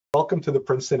Welcome to the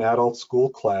Princeton Adult School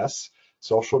class,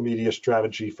 Social Media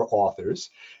Strategy for Authors.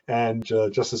 And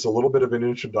just as a little bit of an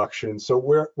introduction, so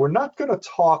we're not going to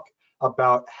talk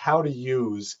about how to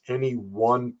use any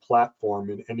one platform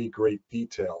in any great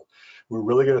detail. We're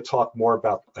really going to talk more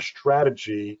about a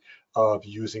strategy of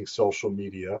using social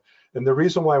media. And the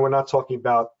reason why we're not talking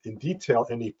about in detail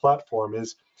any platform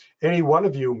is any one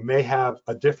of you may have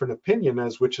a different opinion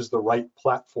as which is the right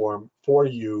platform for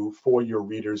you, for your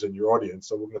readers and your audience.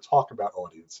 So we're going to talk about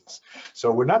audiences.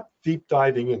 So we're not deep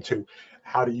diving into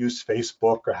how to use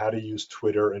Facebook or how to use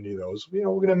Twitter, any of those. We're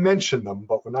going to mention them,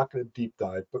 but we're not going to deep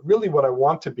dive. But really what I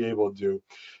want to be able to do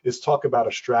is talk about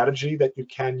a strategy that you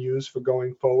can use for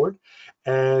going forward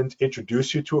and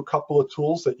introduce you to a couple of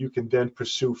tools that you can then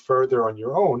pursue further on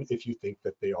your own if you think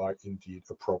that they are indeed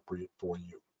appropriate for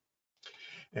you.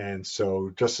 And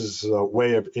so just as a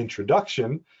way of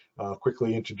introduction,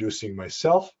 quickly introducing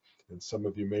myself. And some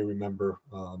of you may remember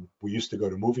we used to go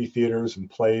to movie theaters and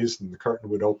plays, and the curtain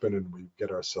would open and we'd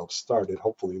get ourselves started.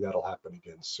 Hopefully that'll happen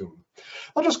again soon.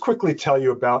 I'll just quickly tell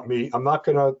you about me. I'm not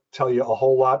going to tell you a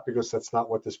whole lot because that's not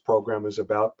what this program is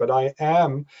about, but I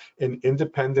am an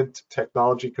independent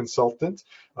technology consultant.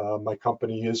 My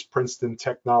company is Princeton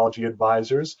Technology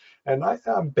Advisors, and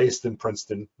I'm based in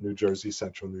Princeton, New Jersey,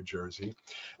 Central New Jersey.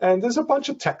 And there's a bunch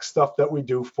of tech stuff that we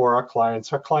do for our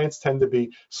clients. Our clients tend to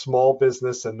be small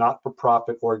business and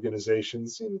not-for-profit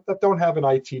organizations that don't have an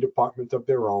IT department of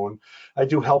their own. I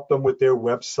do help them with their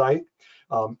website.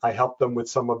 I help them with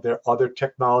some of their other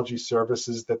technology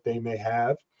services that they may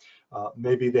have.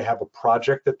 Maybe they have a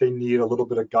project that they need a little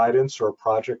bit of guidance or a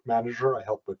project manager. I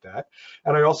help with that.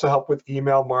 And I also help with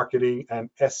email marketing and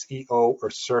SEO or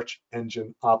search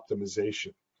engine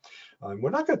optimization.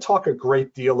 We're not going to talk a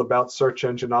great deal about search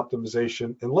engine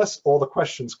optimization unless all the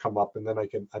questions come up, and then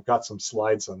I've got some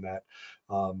slides on that.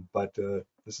 But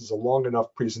this is a long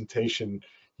enough presentation.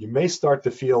 You may start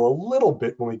to feel a little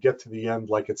bit when we get to the end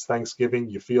like it's Thanksgiving,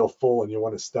 you feel full and you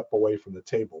want to step away from the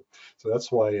table. So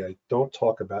that's why I don't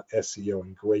talk about SEO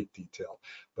in great detail.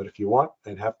 But if you want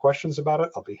and have questions about it,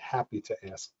 I'll be happy to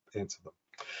answer them.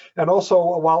 And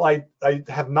also, while I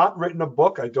have not written a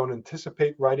book, I don't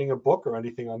anticipate writing a book or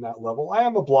anything on that level. I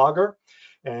am a blogger,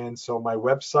 and so my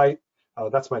website,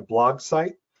 that's my blog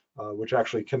site, which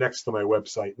actually connects to my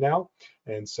website now.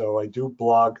 And so I do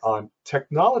blog on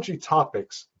technology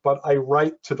topics, but I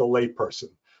write to the layperson.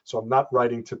 So I'm not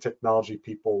writing to technology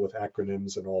people with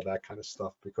acronyms and all that kind of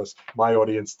stuff because my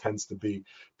audience tends to be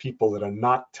people that are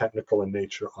not technical in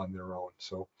nature on their own.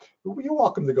 So you're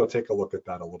welcome to go take a look at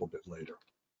that a little bit later.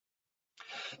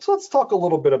 So let's talk a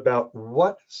little bit about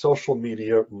what social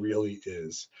media really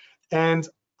is. And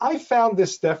I found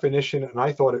this definition and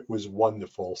I thought it was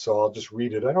wonderful, so I'll just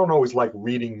read it. I don't always like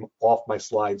reading off my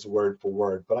slides word for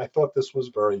word, but I thought this was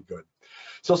very good.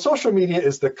 So social media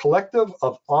is the collective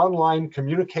of online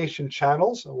communication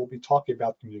channels, and we'll be talking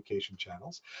about communication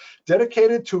channels,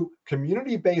 dedicated to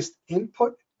community-based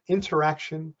input,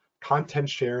 interaction, content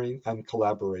sharing, and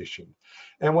collaboration.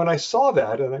 And when I saw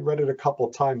that, and I read it a couple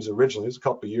of times originally, it was a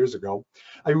couple of years ago,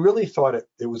 I really thought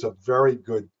it was a very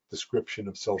good description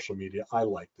of social media. I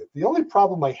liked it. The only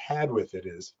problem I had with it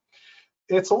is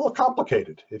it's a little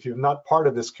complicated if you're not part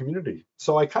of this community.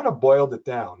 So I kind of boiled it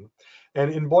down.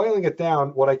 And in boiling it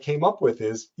down, what I came up with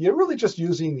is you're really just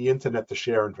using the internet to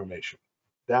share information.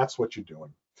 That's what you're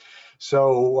doing.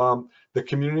 So the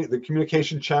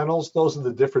communication channels, those are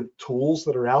the different tools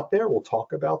that are out there. We'll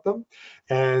talk about them.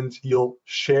 And you'll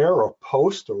share or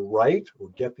post or write or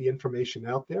get the information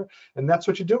out there. And that's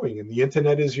what you're doing. And the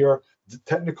internet is your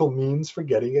technical means for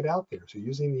getting it out there. So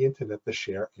using the internet to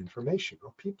share information,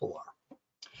 or people are.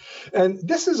 And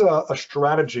this is a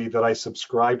strategy that I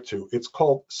subscribe to. It's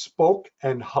called spoke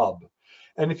and hub.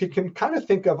 And if you can kind of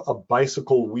think of a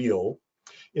bicycle wheel,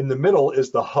 in the middle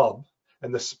is the hub,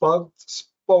 and the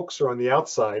spokes are on the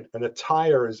outside, and the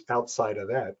tire is outside of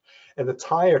that. And the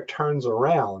tire turns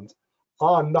around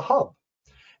on the hub.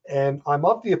 And I'm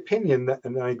of the opinion that,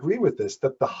 and I agree with this,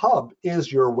 that the hub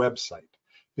is your website.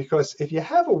 Because if you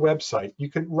have a website, you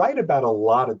can write about a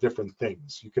lot of different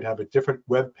things. You could have a different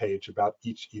web page about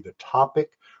each either topic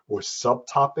or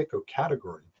subtopic or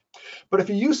category. But if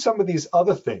you use some of these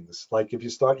other things, like if you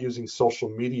start using social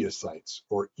media sites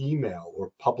or email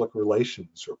or public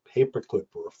relations or pay-per-click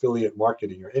or affiliate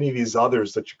marketing or any of these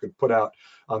others that you could put out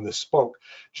on the spoke,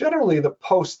 generally the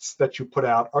posts that you put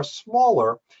out are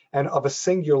smaller and of a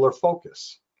singular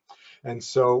focus. And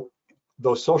so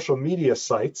those social media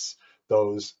sites,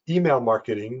 those email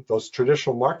marketing, those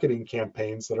traditional marketing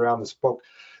campaigns that are on the spoke,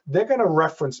 they're going to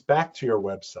reference back to your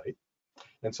website.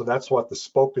 And so that's what the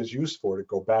spoke is used for, to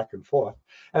go back and forth.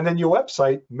 And then your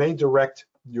website may direct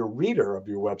your reader of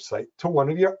your website to one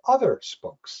of your other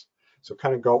spokes. So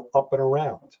kind of go up and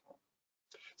around.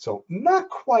 So not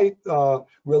quite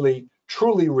really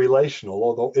truly relational,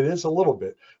 although it is a little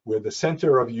bit, where the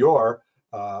center of your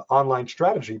online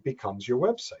strategy becomes your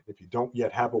website. If you don't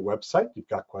yet have a website, you've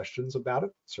got questions about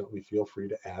it, certainly feel free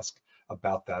to ask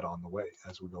about that on the way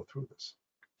as we go through this.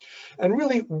 And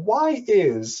really, why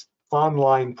is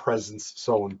online presence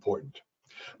so important?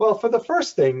 Well, for the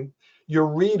first thing, your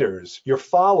readers, your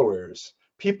followers,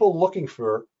 people looking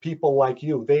for people like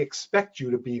you, they expect you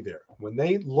to be there. When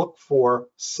they look for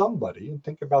somebody, and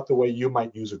think about the way you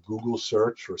might use a Google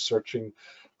search or searching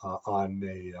on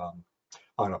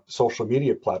a social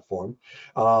media platform,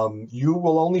 you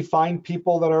will only find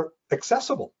people that are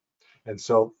accessible. And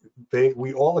so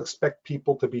we all expect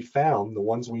people to be found, the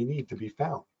ones we need to be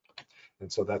found.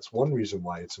 And so that's one reason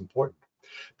why it's important.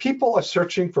 People are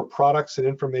searching for products and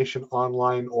information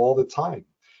online all the time.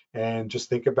 And just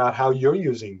think about how you're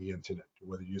using the internet,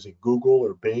 whether you're using Google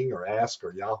or Bing or Ask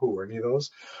or Yahoo or any of those,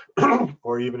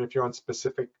 or even if you're on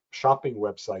specific shopping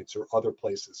websites or other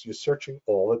places, you're searching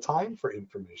all the time for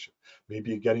information.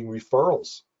 Maybe you're getting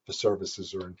referrals for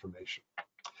services or information.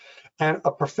 And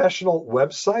a professional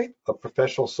website, a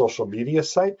professional social media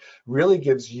site really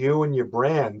gives you and your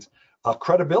brand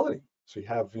credibility. So you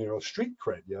have, street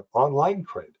cred, you have online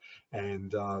cred,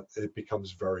 and it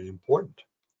becomes very important.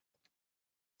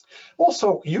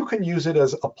 Also, you can use it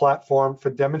as a platform for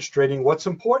demonstrating what's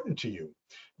important to you.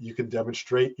 You can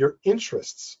demonstrate your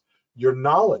interests, your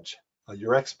knowledge,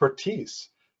 your expertise,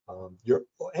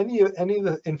 any of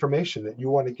the information that you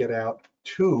want to get out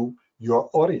to your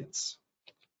audience.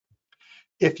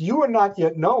 If you are not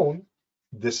yet known,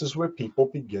 this is where people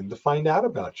begin to find out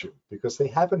about you because they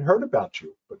haven't heard about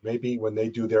you. But maybe when they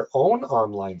do their own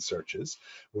online searches,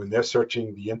 when they're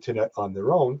searching the internet on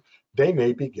their own, they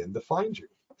may begin to find you.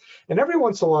 And every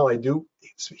once in a while, I do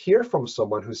hear from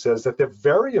someone who says that they're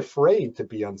very afraid to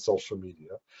be on social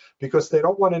media because they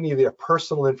don't want any of their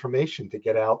personal information to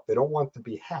get out. They don't want to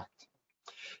be hacked.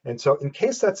 And so in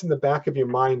case that's in the back of your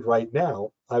mind right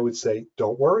now, I would say,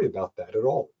 don't worry about that at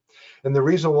all. And the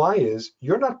reason why is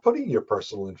you're not putting your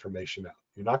personal information out.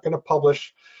 You're not going to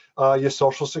publish your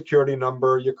social security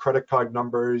number, your credit card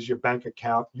numbers, your bank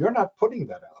account. You're not putting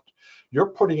that out. You're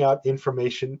putting out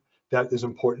information that is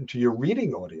important to your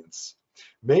reading audience.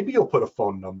 Maybe you'll put a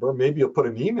phone number, maybe you'll put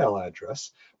an email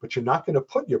address, but you're not going to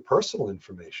put your personal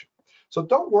information. So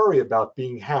don't worry about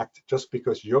being hacked just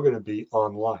because you're going to be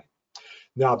online.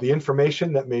 Now, the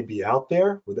information that may be out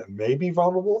there, or that may be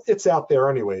vulnerable, it's out there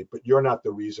anyway, but you're not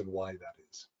the reason why that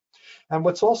is. And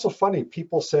what's also funny,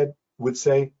 people would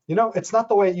say, it's not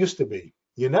the way it used to be.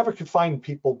 You never could find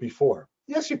people before.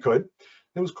 Yes, you could.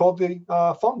 It was called the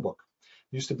phone book.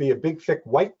 It used to be a big, thick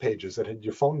white pages that had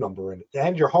your phone number in it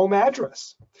and your home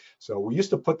address. So we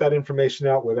used to put that information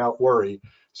out without worry.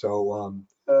 So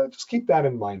just keep that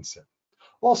in mindset.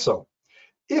 Also,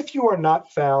 if you are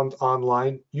not found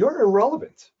online, you're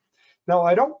irrelevant. Now,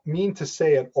 I don't mean to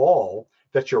say at all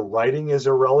that your writing is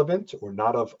irrelevant or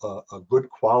not of a good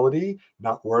quality,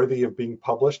 not worthy of being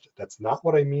published. That's not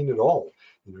what I mean at all.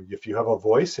 If you have a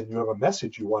voice and you have a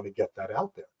message, you want to get that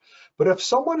out there. But if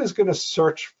someone is going to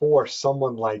search for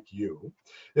someone like you,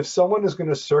 if someone is going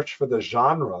to search for the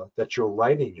genre that you're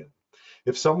writing in,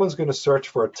 if someone's going to search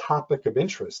for a topic of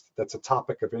interest, that's a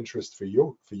topic of interest for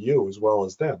you as well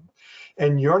as them,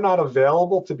 and you're not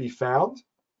available to be found,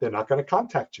 they're not going to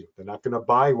contact you. They're not going to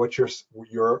buy what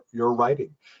you're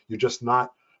writing. You're just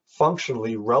not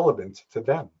functionally relevant to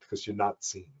them because you're not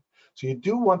seen. So you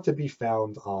do want to be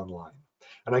found online.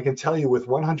 And I can tell you with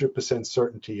 100%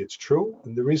 certainty it's true.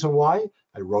 And the reason why,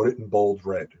 I wrote it in bold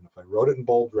red. And if I wrote it in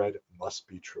bold red, it must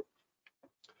be true.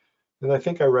 And I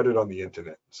think I read it on the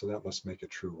internet, so that must make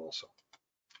it true also.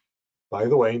 By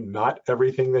the way, not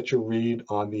everything that you read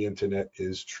on the internet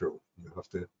is true. You have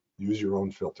to use your own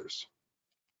filters.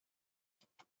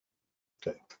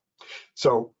 Okay.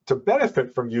 So to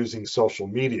benefit from using social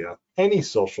media, any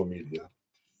social media,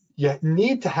 you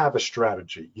need to have a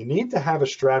strategy. You need to have a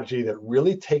strategy that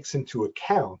really takes into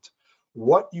account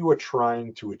what you are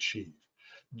trying to achieve.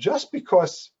 Just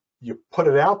because you put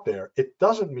it out there, it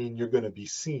doesn't mean you're going to be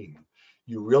seen.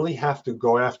 You really have to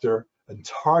go after and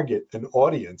target an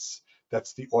audience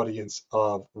that's the audience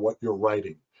of what you're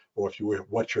writing, or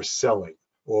what you're selling,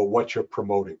 or what you're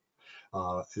promoting.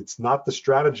 It's not the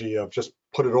strategy of just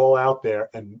put it all out there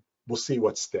and we'll see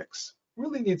what sticks. It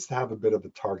really needs to have a bit of a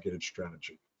targeted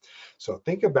strategy. So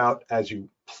think about, as you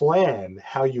plan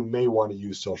how you may want to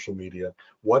use social media,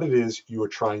 what it is you are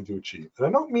trying to achieve. And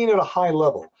I don't mean at a high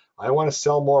level. I want to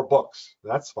sell more books.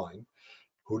 That's fine.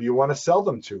 Who do you want to sell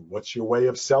them to? What's your way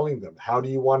of selling them? How do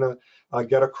you want to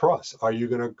get across? Are you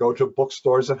going to go to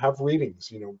bookstores and have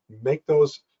readings? Make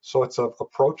those sorts of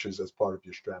approaches as part of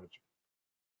your strategy,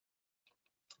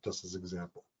 just as an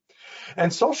example.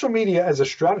 And social media as a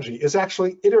strategy is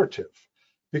actually iterative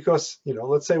because,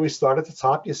 let's say we start at the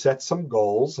top, you set some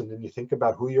goals, and then you think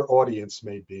about who your audience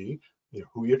may be,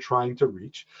 who you're trying to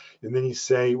reach. And then you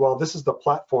say, well, this is the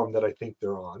platform that I think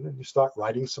they're on. And you start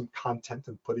writing some content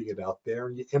and putting it out there,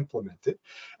 and you implement it.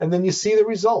 And then you see the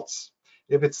results.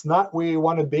 If it's not where you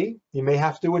want to be, you may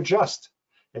have to adjust.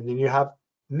 And then you have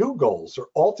new goals or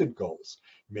altered goals.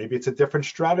 Maybe it's a different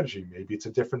strategy. Maybe it's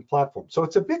a different platform. So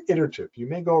it's a bit iterative. You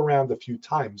may go around a few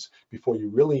times before you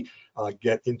really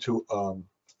get into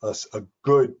a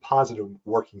good, positive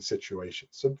working situation.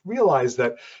 So realize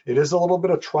that it is a little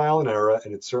bit of trial and error,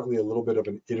 and it's certainly a little bit of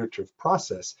an iterative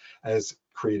process as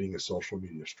creating a social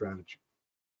media strategy.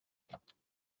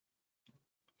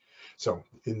 So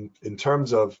in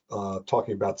terms of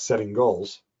talking about setting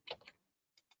goals,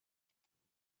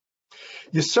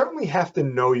 you certainly have to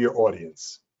know your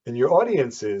audience, and your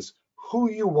audience is who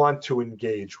you want to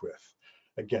engage with.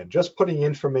 Again, just putting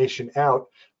information out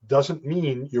doesn't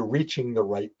mean you're reaching the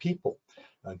right people.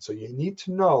 And so you need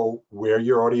to know where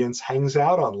your audience hangs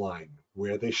out online,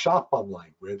 where they shop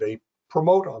online, where they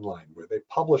promote online, where they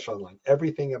publish online,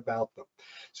 everything about them.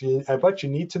 But you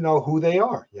need to know who they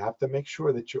are. You have to make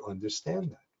sure that you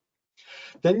understand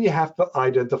that. Then you have to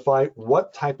identify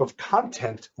what type of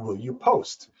content will you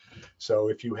post. So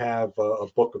if you have a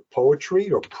book of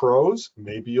poetry or prose,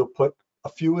 maybe you'll put a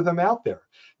few of them out there.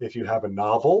 If you have a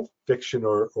novel, fiction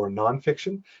or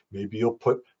nonfiction, maybe you'll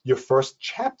put your first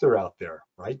chapter out there,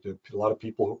 right? A lot of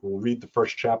people will read the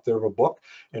first chapter of a book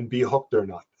and be hooked or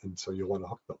not, and so you'll want to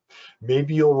hook them.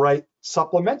 Maybe you'll write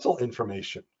supplemental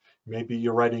information. Maybe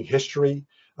you're writing history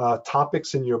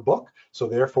topics in your book, so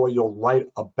therefore you'll write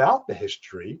about the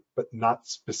history, but not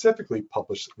specifically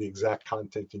publish the exact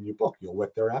content in your book. You'll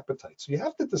whet their appetite. So you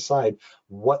have to decide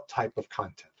what type of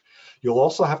content. You'll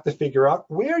also have to figure out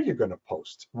where you're going to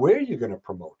post, where you're going to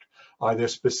promote. Are there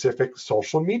specific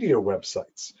social media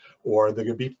websites, or are there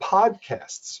going to be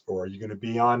podcasts, or are you going to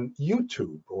be on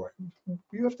YouTube? Or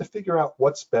you have to figure out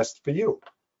what's best for you.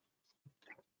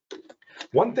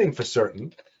 One thing for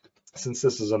certain, since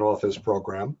this is an author's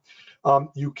program,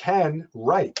 you can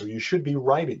write, or you should be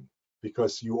writing,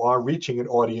 because you are reaching an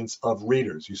audience of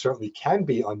readers. You certainly can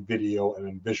be on video and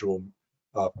on visual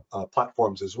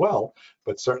platforms as well,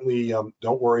 but certainly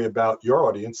don't worry about your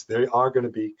audience. They are going to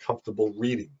be comfortable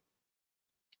reading.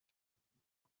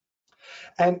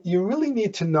 And you really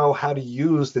need to know how to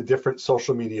use the different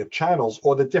social media channels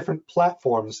or the different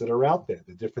platforms that are out there,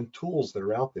 the different tools that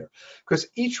are out there, because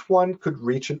each one could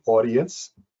reach an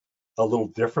audience a little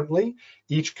differently.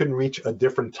 Each can reach a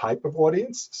different type of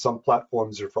audience. Some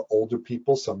platforms are for older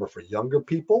people, some are for younger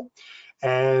people.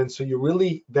 And so you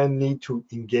really then need to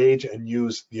engage and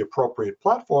use the appropriate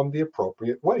platform the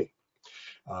appropriate way.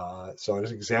 So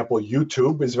as an example,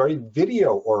 YouTube is very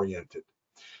video oriented.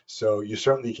 So you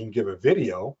certainly can give a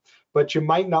video, but you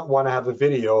might not want to have a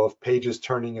video of pages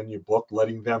turning in your book,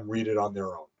 letting them read it on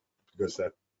their own, because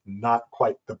that's not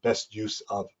quite the best use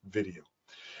of video.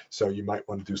 So you might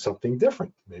want to do something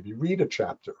different, maybe read a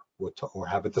chapter or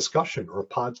have a discussion or a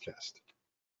podcast.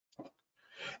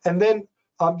 And then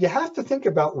you have to think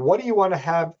about what do you want to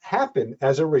have happen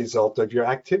as a result of your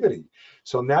activity.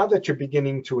 So now that you're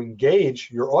beginning to engage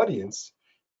your audience,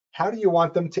 how do you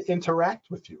want them to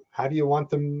interact with you? How do you want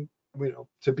them,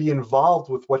 to be involved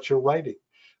with what you're writing?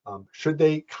 Should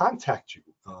they contact you?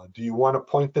 Do you want to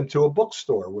point them to a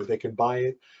bookstore where they can buy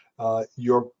it?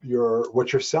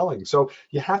 What you're selling. So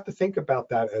you have to think about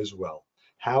that as well.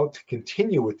 How to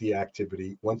continue with the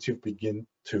activity once you begin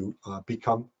to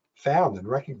become found and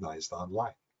recognized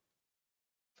online.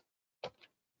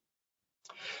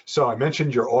 So I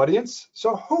mentioned your audience.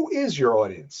 So who is your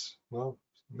audience? Well,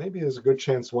 maybe there's a good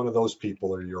chance one of those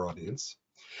people are your audience.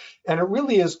 And it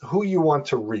really is who you want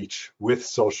to reach with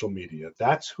social media.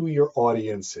 That's who your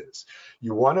audience is.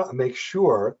 You want to make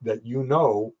sure that you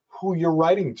know who you're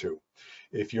writing to.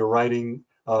 If you're writing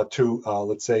to,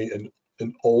 let's say,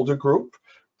 an older group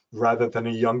rather than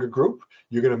a younger group,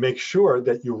 you're going to make sure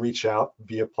that you reach out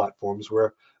via platforms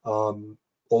where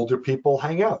older people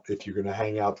hang out. If you're going to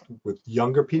hang out with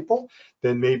younger people,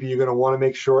 then maybe you're going to want to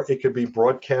make sure it could be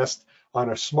broadcast on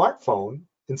a smartphone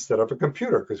instead of a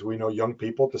computer, because we know young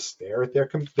people just stare at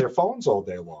their phones all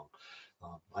day long.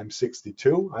 I'm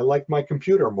 62. I like my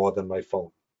computer more than my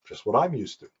phone, just what I'm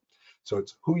used to. So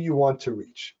it's who you want to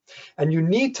reach. And you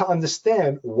need to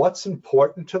understand what's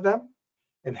important to them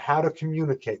and how to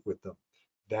communicate with them.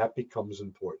 that becomes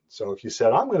important. So if you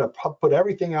said, I'm going to put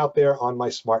everything out there on my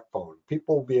smartphone,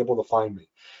 people will be able to find me.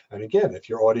 And again, if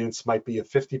your audience might be a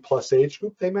 50+ age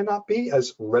group, they may not be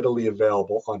as readily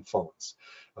available on phones.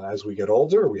 As we get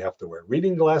older, we have to wear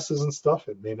reading glasses and stuff.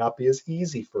 It may not be as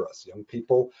easy for us. Young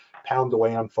people pound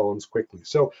away on phones quickly.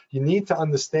 So you need to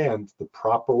understand the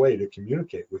proper way to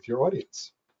communicate with your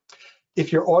audience.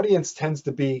 If your audience tends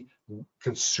to be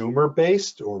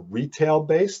consumer-based or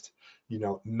retail-based,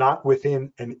 not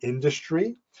within an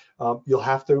industry, you'll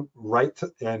have to write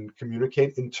and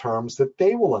communicate in terms that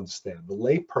they will understand, the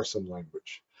layperson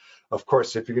language. Of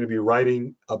course, if you're going to be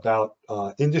writing about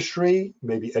industry,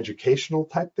 maybe educational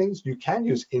type things, you can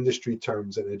use industry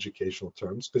terms and educational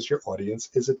terms because your audience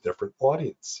is a different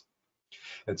audience.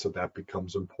 And so that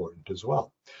becomes important as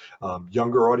well.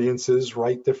 Younger audiences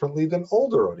write differently than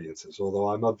older audiences, although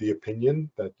I'm of the opinion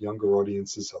that younger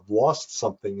audiences have lost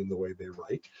something in the way they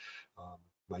write.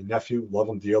 My nephew, love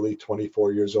him dearly,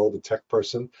 24 years old, a tech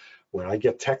person. When I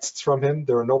get texts from him,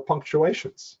 there are no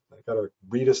punctuations. I got to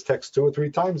read his text 2 or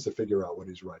 3 times to figure out what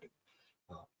he's writing.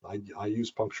 I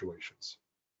use punctuations.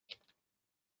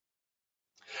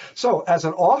 So as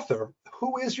an author,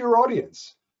 who is your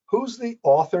audience? Who's the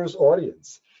author's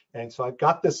audience? And so I've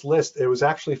got this list. It was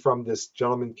actually from this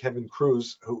gentleman, Kevin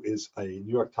Cruz, who is a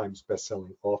New York Times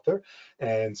bestselling author.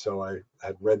 And so I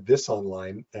had read this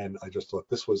online, and I just thought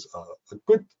this was a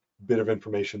good bit of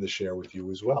information to share with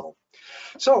you as well.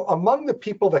 So among the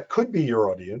people that could be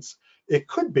your audience, it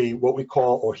could be what we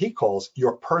call, or he calls,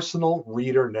 your personal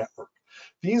reader network.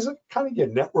 These are kind of your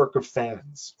network of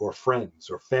fans or friends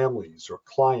or families or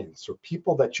clients or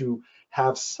people that you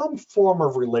have some form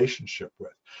of relationship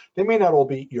with. They may not all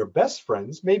be your best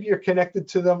friends. Maybe you're connected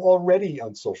to them already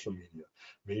on social media.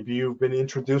 Maybe you've been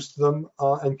introduced to them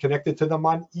and connected to them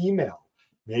on email.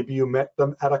 Maybe you met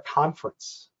them at a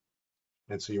conference.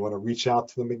 And so you want to reach out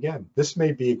to them again. This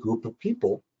may be a group of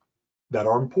people that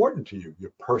are important to you,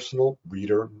 your personal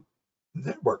reader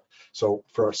network. So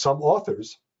for some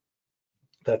authors,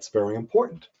 that's very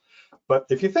important. But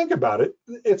if you think about it,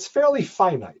 it's fairly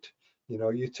finite.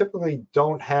 You typically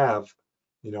don't have,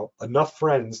 enough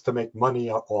friends to make money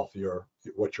off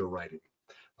what you're writing.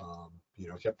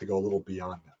 You have to go a little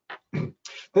beyond that.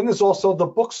 Then there's also the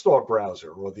bookstore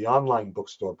browser or the online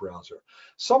bookstore browser.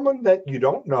 Someone that you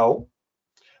don't know,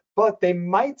 but they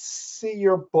might see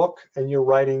your book and your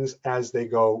writings as they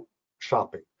go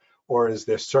shopping or as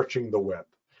they're searching the web.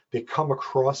 They come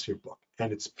across your book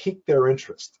and it's piqued their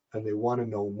interest and they want to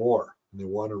know more and they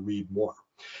want to read more.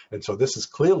 And so this is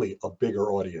clearly a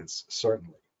bigger audience,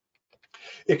 certainly.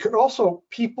 It could also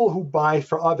people who buy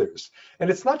for others. And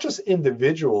it's not just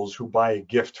individuals who buy a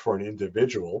gift for an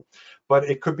individual, but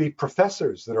it could be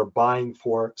professors that are buying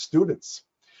for students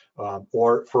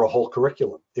or for a whole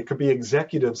curriculum. It could be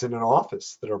executives in an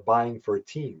office that are buying for a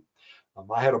team.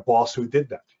 I had a boss who did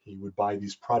that. He would buy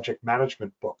these project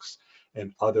management books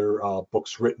and other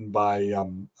books written by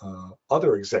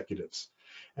other executives,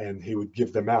 and he would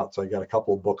give them out. So I got a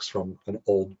couple of books from an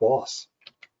old boss.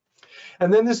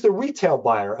 And then there's the retail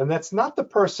buyer, and that's not the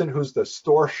person who's the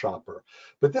store shopper,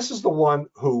 but this is the one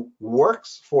who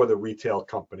works for the retail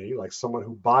company, like someone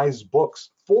who buys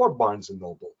books for Barnes &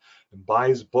 Noble and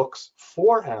buys books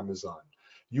for Amazon.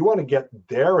 You want to get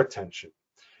their attention.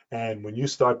 And when you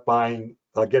start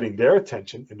getting their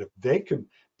attention, and if they can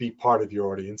be part of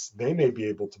your audience, they may be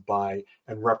able to buy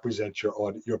and represent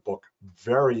your book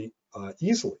very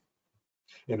easily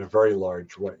in a very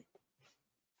large way.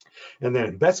 And then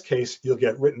in best case, you'll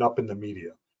get written up in the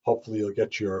media. Hopefully you'll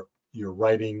get your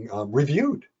writing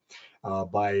reviewed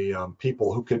by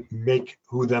people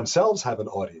who themselves have an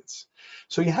audience.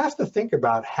 So you have to think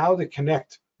about how to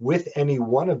connect with any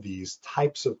one of these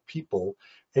types of people,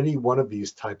 any one of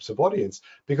these types of audience,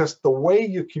 because the way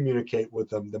you communicate with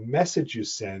them, the message you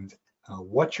send,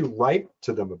 what you write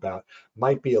to them about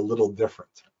might be a little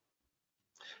different.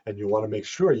 And you want to make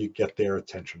sure you get their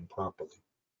attention properly.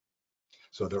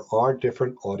 So there are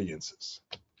different audiences.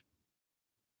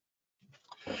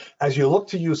 As you look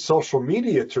to use social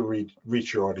media to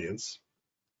reach your audience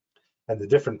and the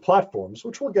different platforms,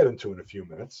 which we'll get into in a few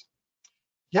minutes,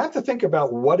 you have to think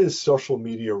about what is social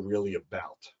media really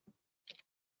about.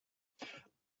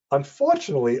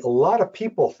 Unfortunately, a lot of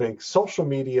people think social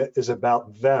media is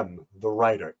about them, the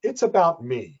writer. It's about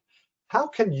me. How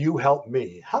can you help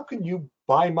me? How can you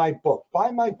buy my book?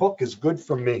 Buy my book is good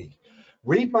for me.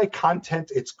 Read my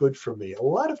content, it's good for me. A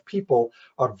lot of people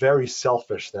are very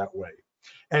selfish that way.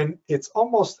 And it's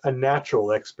almost a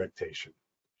natural expectation,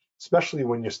 especially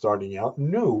when you're starting out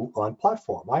new on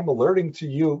platform. I'm learning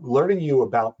you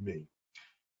about me.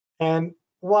 And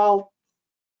while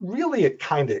really it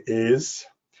kind of is,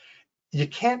 you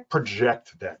can't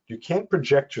project that. You can't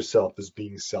project yourself as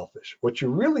being selfish. What you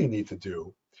really need to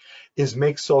do is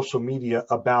make social media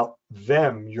about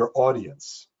them, your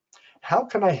audience. How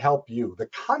can I help you? The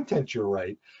content you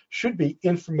write should be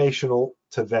informational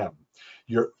to them.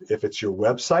 If it's your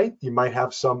website, you might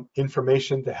have some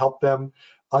information to help them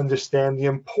understand the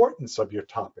importance of your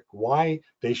topic, why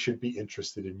they should be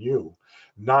interested in you,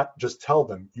 not just tell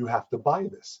them you have to buy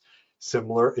this.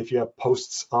 Similar if you have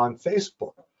posts on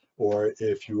Facebook, or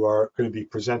if you are going to be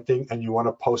presenting and you want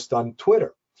to post on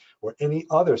Twitter or any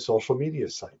other social media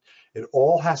site. It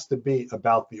all has to be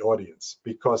about the audience,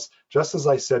 because just as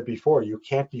I said before, you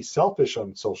can't be selfish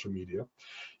on social media.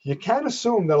 You can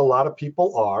assume that a lot of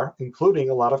people are,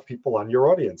 including a lot of people on your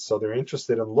audience. So they're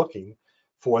interested in looking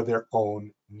for their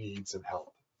own needs and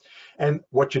help. And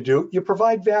what you do, you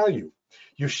provide value.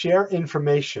 You share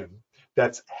information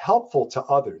that's helpful to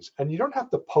others, and you don't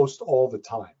have to post all the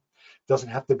time. It doesn't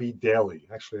have to be daily.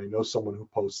 Actually, I know someone who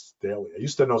posts daily. I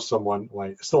used to know someone, well,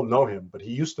 I still know him, but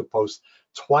he used to post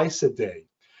twice a day,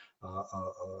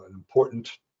 an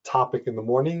important topic in the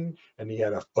morning, and he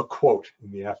had a quote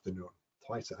in the afternoon.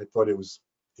 Twice. I thought it was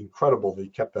incredible that he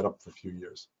kept that up for a few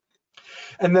years.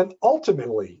 And then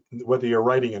ultimately, whether you're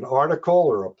writing an article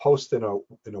or a post in a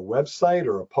website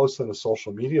or a post on a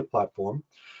social media platform,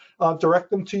 direct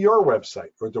them to your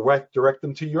website or direct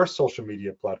them to your social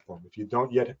media platform. If you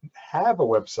don't yet have a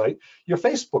website, your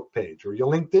Facebook page or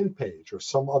your LinkedIn page or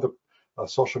some other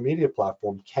social media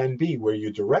platform can be where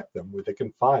you direct them, where they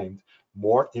can find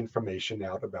more information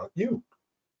out about you.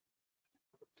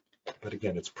 But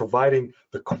again, it's providing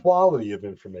the quality of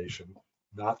information,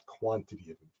 not quantity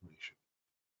of information.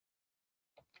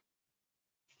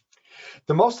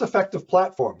 The most effective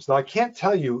platforms. Now, I can't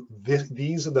tell you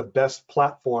these are the best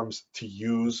platforms to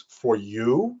use for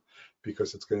you,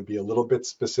 because it's going to be a little bit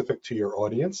specific to your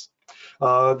audience.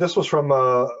 This was from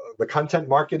the Content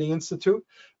Marketing Institute.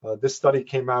 This study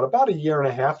came out about a year and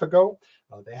a half ago.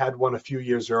 They had one a few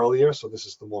years earlier, so this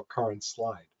is the more current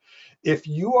slide. If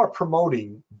you are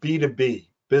promoting B2B,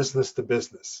 business to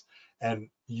business, and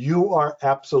you are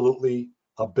absolutely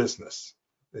a business,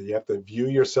 you have to view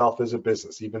yourself as a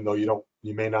business, even though you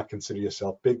may not consider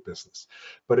yourself big business.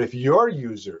 But if your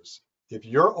users, if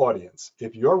your audience,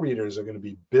 if your readers are going to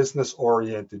be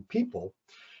business-oriented people,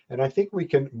 and I think we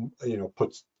can,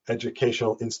 put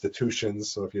educational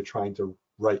institutions. So if you're trying to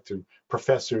write to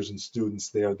professors and students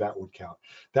there, that would count.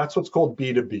 That's what's called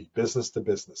B2B, business to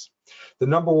business. The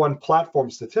number one platform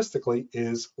statistically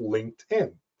is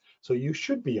LinkedIn. So you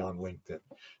should be on LinkedIn.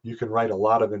 You can write a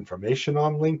lot of information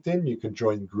on LinkedIn. You can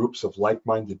join groups of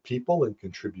like-minded people and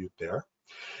contribute there.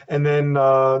 And then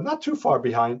not too far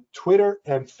behind, Twitter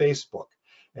and Facebook.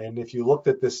 And if you looked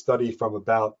at this study from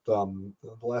about the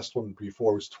last one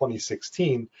before was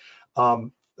 2016,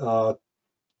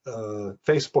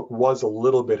 Facebook was a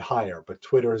little bit higher, but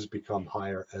Twitter has become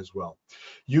higher as well.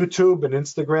 YouTube and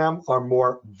Instagram are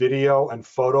more video and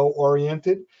photo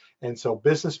oriented. And so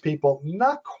business people,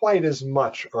 not quite as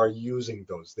much are using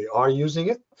those. They are using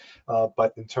it,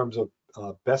 but in terms of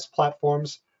best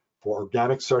platforms for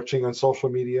organic searching on social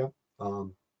media,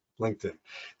 LinkedIn.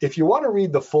 If you want to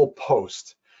read the full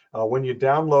post, when you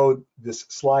download this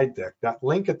slide deck, that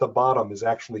link at the bottom is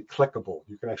actually clickable.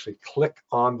 You can actually click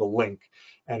on the link,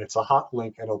 and it's a hot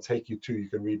link, and it'll take you to, you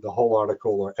can read the whole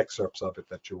article or excerpts of it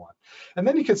that you want. And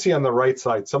then you can see on the right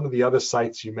side, some of the other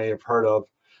sites you may have heard of.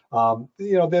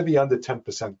 They're the under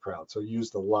 10% crowd, so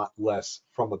used a lot less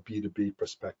from a B2B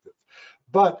perspective.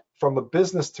 But from a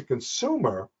business to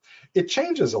consumer, it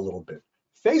changes a little bit.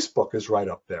 Facebook is right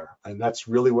up there, and that's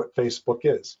really what Facebook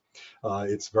is.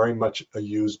 It's very much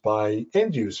used by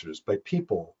end users, by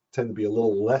people, tend to be a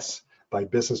little less by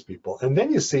business people. And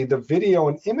then you see the video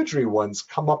and imagery ones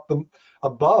come up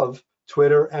above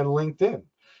Twitter and LinkedIn.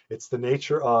 It's the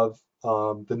nature of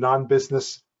the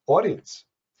non-business audience.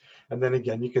 And then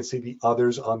again, you can see the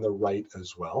others on the right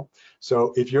as well.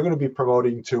 So if you're going to be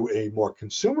promoting to a more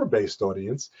consumer-based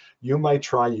audience, you might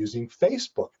try using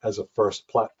Facebook as a first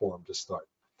platform to start,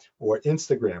 or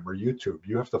Instagram or YouTube.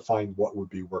 You have to find what would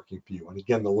be working for you. And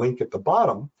again, the link at the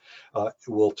bottom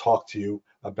will talk to you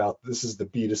about, this is the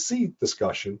B2C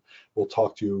discussion. We'll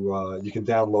talk to you, you can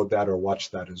download that or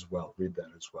watch that as well, read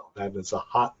that as well. That is a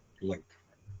hot link.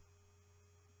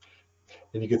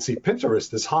 And you can see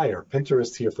Pinterest is higher.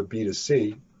 Pinterest here for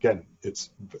B2C, again, it's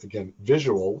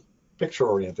visual, picture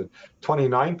oriented,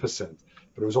 29%,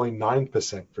 but it was only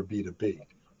 9% for B2B.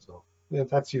 So yeah,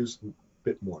 that's used a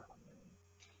bit more.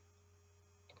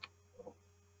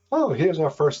 Oh, here's our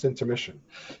first intermission.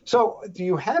 So do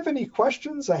you have any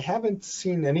questions? I haven't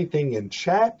seen anything in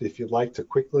chat. If you'd like to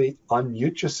quickly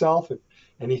unmute yourself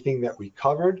anything that we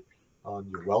covered,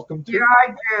 you're welcome Yeah, to.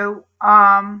 I do.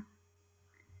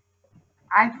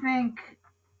 I think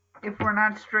if we're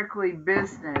not strictly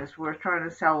business, we're trying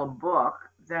to sell a book,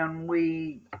 then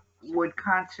we would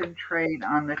concentrate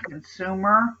on the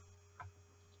consumer,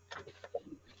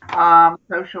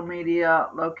 social media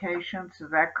locations.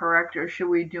 Is that correct? Or should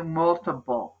we do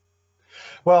multiple?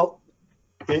 Well,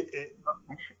 it,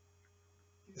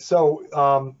 so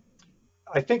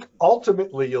I think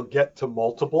ultimately you'll get to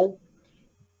multiple,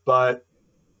 but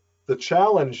the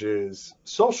challenge is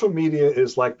social media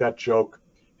is like that joke,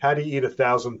 how do you eat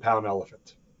 1,000-pound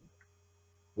elephant?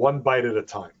 One bite at a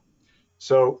time.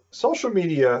 So social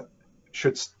media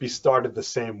should be started the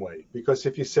same way, because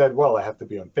if you said, well, I have to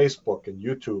be on Facebook and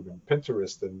YouTube and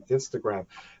Pinterest and Instagram,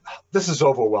 this is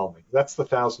overwhelming. That's the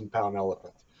 1,000-pound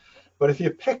elephant. But if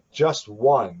you pick just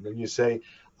one and you say,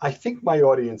 I think my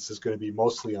audience is going to be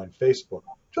mostly on Facebook,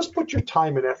 just put your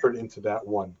time and effort into that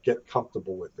one. Get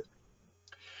comfortable with it.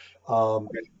 Um,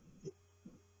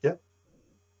 yeah,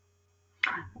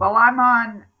 Well, I'm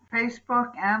on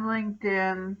Facebook and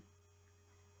LinkedIn,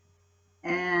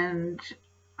 and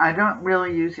I don't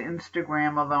really use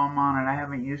Instagram, although I'm on it. I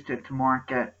haven't used it to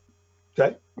market.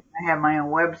 okay, I have my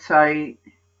own website.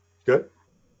 good.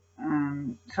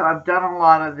 So I've done a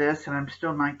lot of this, and I'm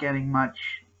still not getting much,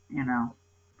 you know,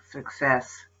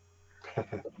 success.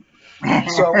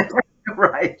 So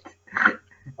Right.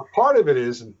 a part of it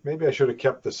is, and maybe I should have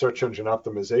kept the search engine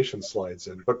optimization slides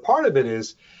in, but part of it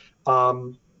is,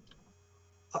 um,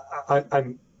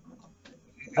 I'm,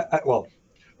 well,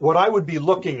 what I would be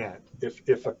looking at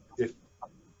if a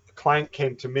client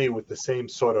came to me with the same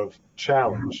sort of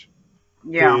challenge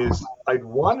Yeah. is I'd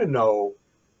want to know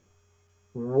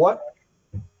what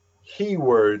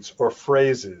keywords or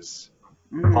phrases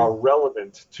Mm. are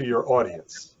relevant to your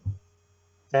audience,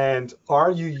 and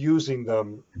are you using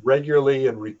them regularly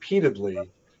and repeatedly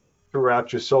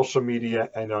throughout your social media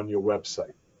and on your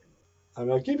website? And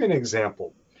I'll give you an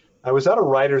example. I was at a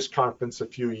writers conference a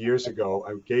few years ago.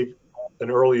 I gave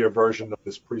an earlier version of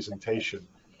this presentation,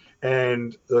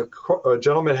 and the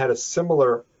gentleman had a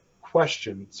similar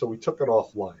question, so we took it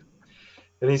offline.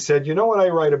 And he said, you know what I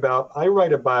write about? I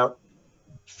write about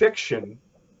fiction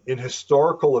in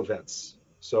historical events.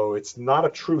 So it's not a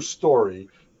true story,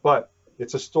 but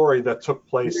it's a story that took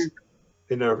place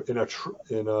in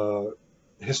a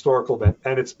historical event,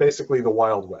 and it's basically the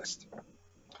Wild West.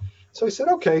 So he said,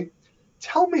 okay,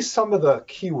 tell me some of the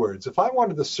keywords. If I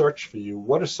wanted to search for you,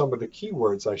 what are some of the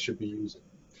keywords I should be using?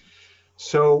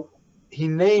 So he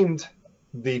named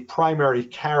the primary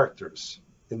characters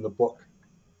in the book.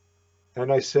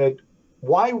 And I said,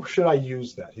 why should I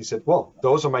use that? He said, well,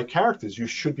 those are my characters. You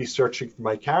should be searching for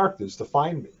my characters to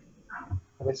find me.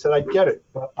 And I said, I get it,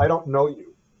 but I don't know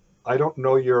you. I don't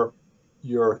know your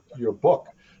book.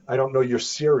 I don't know your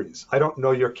series. I don't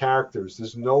know your characters.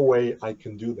 There's no way I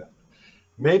can do that.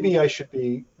 Maybe I should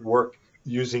be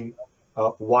using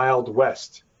Wild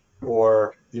West,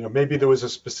 or maybe there was a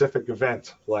specific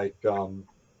event like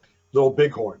Little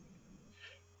Bighorn.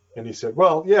 And he said,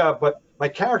 well, yeah, but my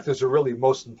characters are really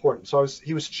most important. So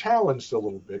he was challenged a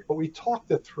little bit, but we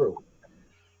talked it through.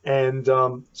 And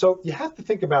so you have to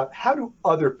think about, how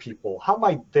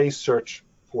might they search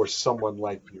for someone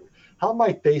like you? How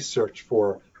might they search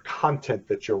for content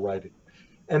that you're writing?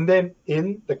 And then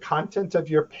in the content of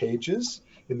your pages,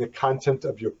 in the content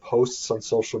of your posts on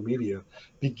social media,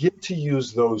 begin to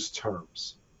use those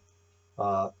terms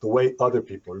the way other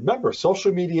people. Remember,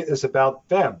 social media is about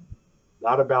them,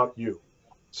 not about you.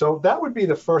 So that would be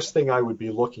the first thing I would be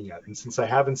looking at. And since I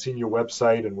haven't seen your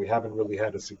website and we haven't really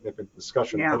had a significant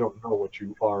discussion, I Yeah. don't know what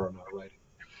you are or not writing.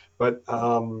 But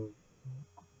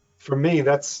for me,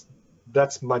 that's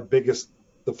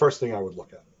the first thing I would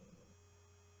look at.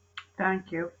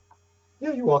 Thank you.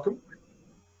 Yeah, you're welcome.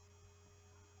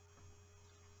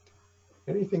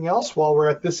 Anything else while we're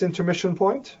at this intermission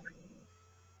point?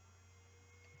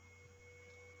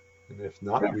 And if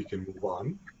not, we can move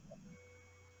on.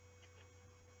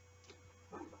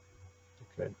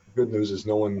 Okay. The good news is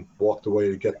no one walked away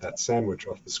to get that sandwich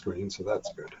off the screen, so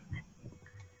that's good.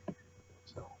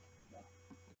 So,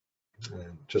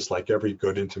 and just like every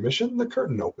good intermission, the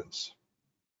curtain opens.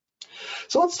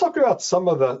 So let's talk about some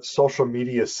of the social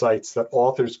media sites that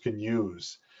authors can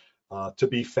use to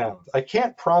be found. I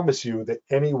can't promise you that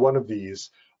any one of these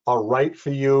are right for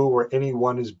you or any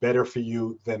one is better for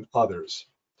you than others.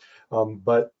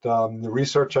 But the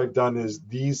research I've done is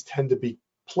these tend to be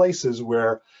places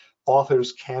where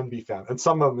authors can be found. And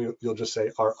some of them you'll just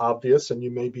say are obvious and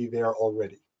you may be there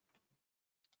already.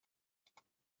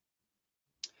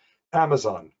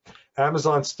 Amazon.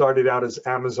 Amazon started out as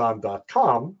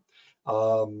Amazon.com,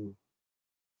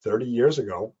 30 years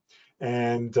ago,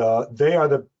 and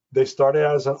they started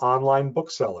as an online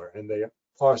bookseller, and they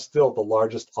are still the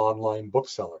largest online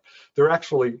bookseller. They're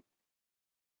actually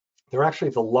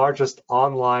the largest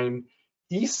online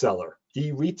e-seller,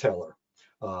 e-retailer.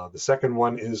 The second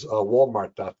one is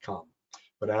Walmart.com,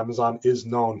 but Amazon is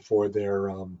known for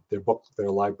their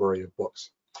library of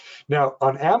books. Now,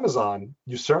 on Amazon,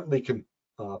 you certainly can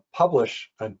publish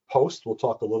and post. We'll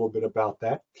talk a little bit about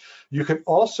that. You can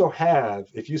also have,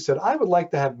 if you said, I would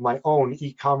like to have my own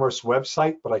e-commerce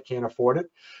website, but I can't afford it,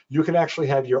 you can actually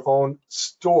have your own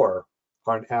store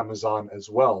on Amazon as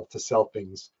well to sell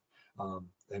things.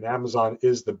 And Amazon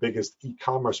is the biggest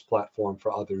e-commerce platform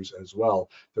for others as well.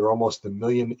 There are almost 1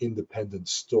 million independent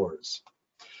stores.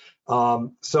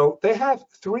 So they have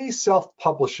 3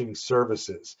 self-publishing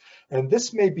services, and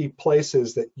this may be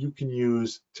places that you can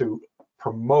use to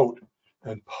promote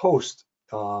and post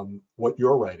what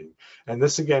you're writing. And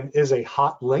this again is a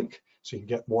hot link, so you can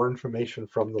get more information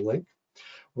from the link.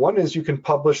 One is you can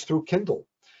publish through Kindle.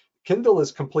 Kindle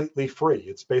is completely free.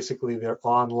 It's basically their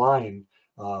online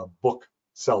book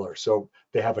seller. So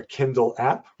they have a Kindle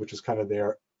app, which is kind of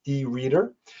their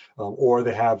e-reader, or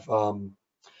they have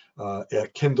a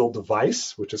Kindle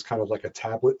device, which is kind of like a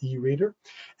tablet e-reader,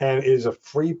 and it is a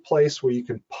free place where you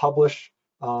can publish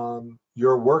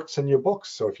your works and your books.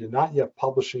 So if you're not yet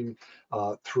publishing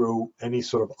through any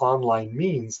sort of online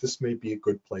means, this may be a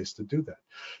good place to do that.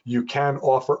 You can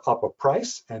offer up a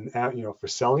price, and for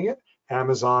selling it,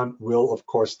 Amazon will of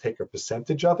course take a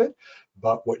percentage of it,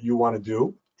 but what you want to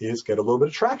do is get a little bit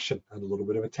of traction and a little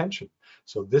bit of attention.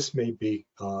 So this may be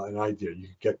an idea. You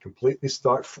can get completely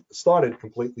started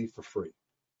completely for free.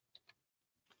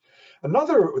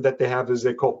 Another that they have is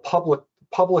they call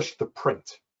publish the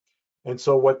print. And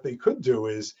so what they could do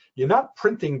is you're not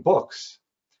printing books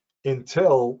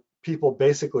until people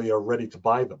basically are ready to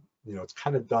buy them. It's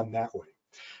kind of done that way.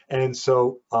 And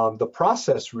so the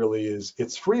process really is,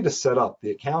 it's free to set up.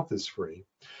 The account is free.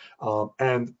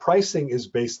 And pricing is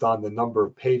based on the number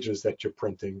of pages that you're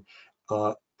printing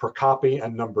per copy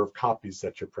and number of copies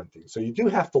that you're printing. So you do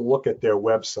have to look at their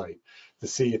website to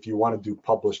see if you want to do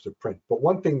publish to print. But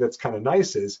one thing that's kind of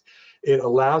nice is it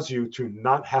allows you to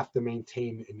not have to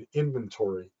maintain an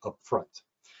inventory up front.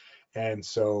 And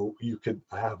so you could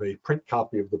have a print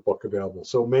copy of the book available.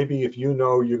 So maybe if you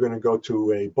know you're going to go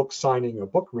to a book signing or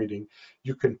book reading,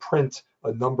 you can print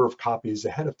a number of copies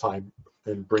ahead of time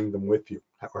and bring them with you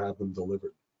or have them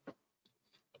delivered.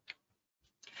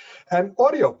 And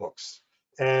audiobooks.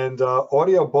 And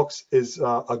audiobooks is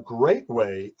a great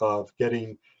way of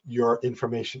getting your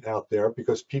information out there,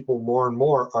 because people more and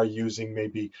more are using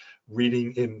maybe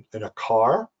reading in a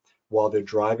car while they're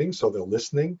driving, so they're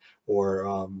listening,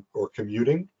 or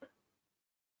commuting.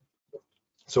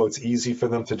 So it's easy for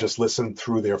them to just listen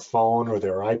through their phone or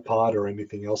their iPod or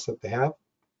anything else that they have.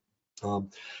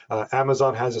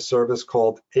 Amazon has a service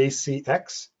called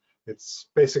ACX. It's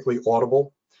basically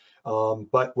Audible.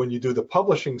 But when you do the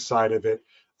publishing side of it,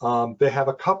 they have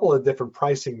a couple of different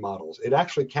pricing models. It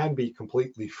actually can be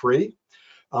completely free,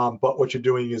 but what you're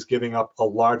doing is giving up a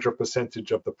larger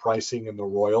percentage of the pricing and the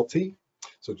royalty.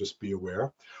 So just be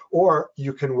aware. Or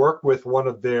you can work with one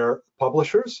of their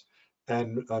publishers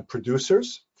and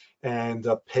producers and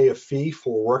pay a fee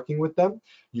for working with them.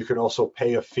 You can also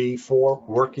pay a fee for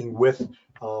working with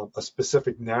a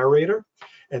specific narrator.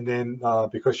 And then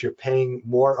because you're paying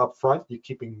more upfront, you're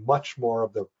keeping much more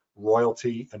of the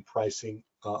royalty and pricing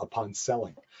upon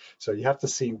selling. So you have to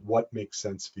see what makes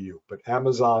sense for you. But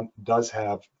Amazon does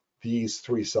have these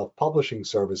 3 self-publishing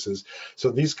services.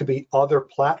 So these could be other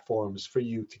platforms for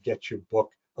you to get your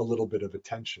book a little bit of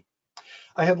attention.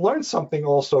 I had learned something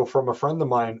also from a friend of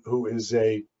mine who is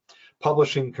a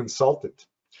publishing consultant.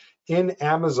 In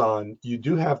Amazon, you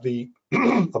do have the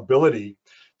ability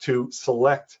to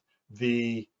select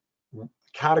the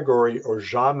category or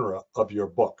genre of your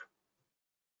book.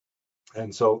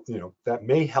 And so, that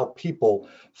may help people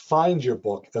find your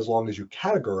book as long as you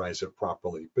categorize it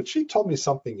properly. But she told me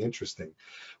something interesting.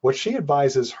 What she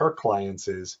advises her clients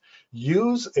is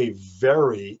use a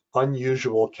very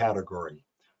unusual category,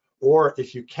 or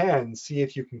if you can, see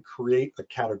if you can create a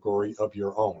category of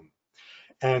your own.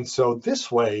 And so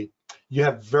this way, you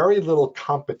have very little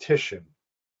competition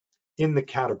in the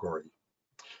category.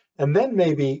 And then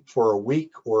maybe for a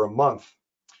week or a month,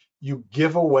 you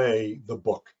give away the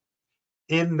book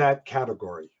in that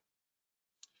category.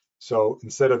 So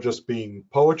instead of just being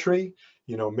poetry,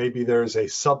 maybe there's a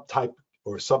subtype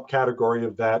or subcategory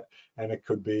of that, and it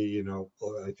could be,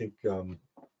 I think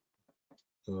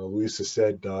Louisa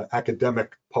said,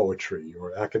 academic poetry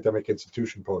or academic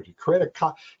institution poetry. Create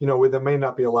where there may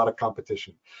not be a lot of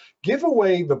competition. Give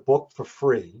away the book for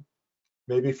free,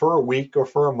 maybe for a week or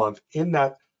for a month in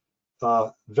that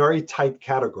very tight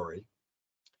category,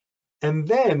 and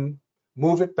then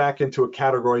move it back into a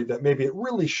category that maybe it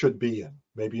really should be in,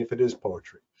 maybe if it is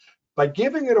poetry. By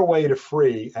giving it away to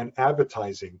free and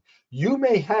advertising, you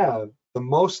may have the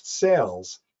most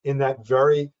sales in that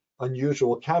very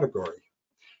unusual category.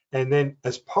 And then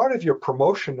as part of your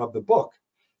promotion of the book,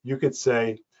 you could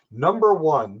say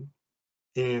 #1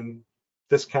 in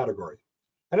this category.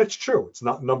 And it's true, it's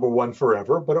not #1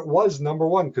 forever, but it was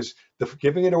 #1 because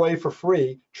giving it away for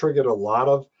free triggered a lot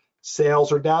of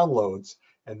sales or downloads.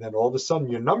 And then all of a sudden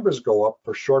your numbers go up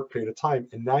for a short period of time.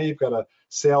 And now you've got a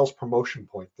sales promotion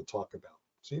point to talk about.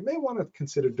 So you may want to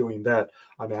consider doing that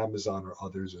on Amazon or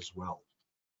others as well.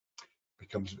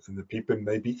 And the people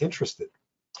may be interested.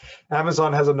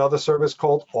 Amazon has another service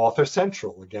called Author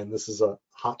Central. Again, this is a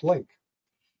hot link.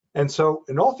 And so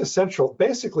in Author Central,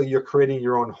 basically you're creating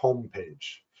your own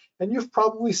homepage. And you've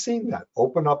probably seen that.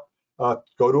 Open up,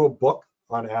 go to a book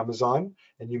on Amazon,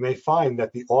 and you may find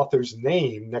that the author's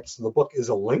name next to the book is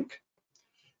a link.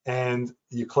 And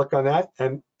you click on that,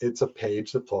 and it's a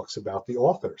page that talks about the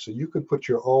author. So you could put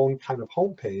your own kind of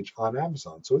homepage on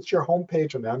Amazon. So it's your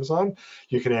homepage on Amazon.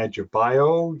 You can add your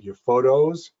bio, your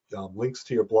photos, links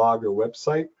to your blog or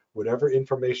website, whatever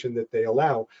information that they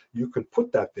allow, you can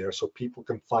put that there so people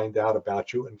can find out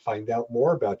about you and find out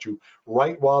more about you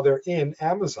right while they're in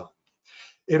Amazon.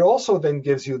 It also then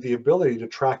gives you the ability to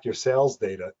track your sales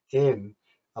data in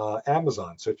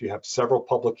Amazon. So if you have several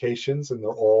publications and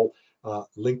they're all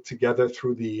linked together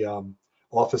through the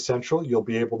Author Central, you'll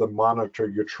be able to monitor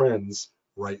your trends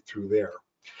right through there.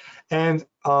 And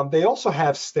they also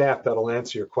have staff that'll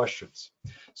answer your questions.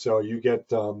 So you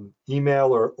get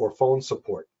email or phone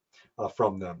support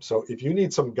from them. So if you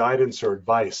need some guidance or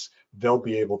advice, they'll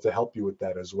be able to help you with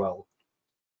that as well.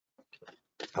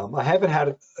 I haven't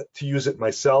had to use it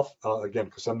myself, again,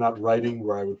 because I'm not writing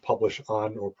where I would publish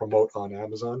on or promote on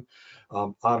Amazon.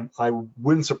 I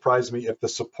wouldn't surprise me if the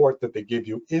support that they give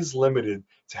you is limited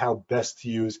to how best to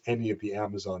use any of the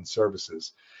Amazon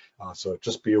services. So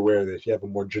just be aware that if you have a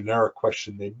more generic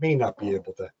question, they may not be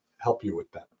able to help you with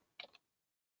that.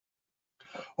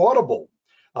 Audible.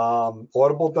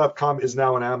 Audible.com is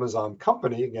now an Amazon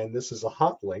company. Again, this is a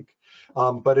hot link,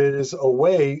 but it is a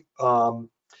way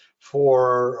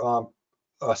for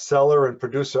a seller and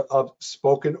producer of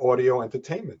spoken audio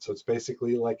entertainment. So it's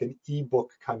basically like an ebook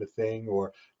kind of thing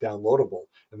or downloadable,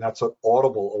 and that's what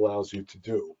Audible allows you to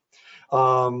do.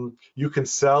 You can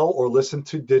sell or listen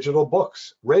to digital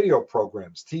books, radio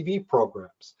programs, TV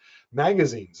programs,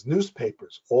 magazines,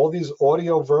 newspapers. All these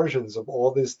audio versions of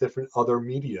all these different other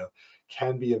media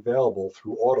can be available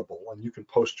through Audible, and you can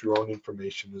post your own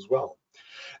information as well.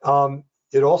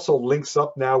 It also links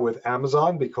up now with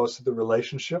Amazon because of the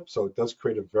relationship, so it does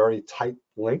create a very tight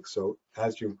link. So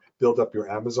as you build up your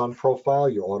Amazon profile,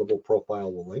 your Audible profile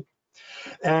will link.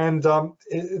 And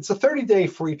it's a 30-day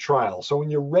free trial. So when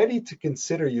you're ready to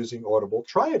consider using Audible,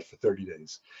 try it for 30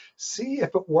 days. See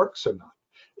if it works or not.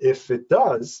 If it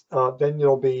does, then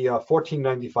it'll be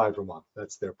 $14.95 a month.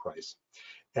 That's their price.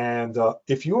 And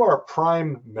if you are a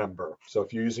Prime member, so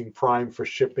if you're using Prime for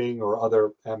shipping or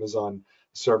other Amazon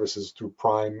services through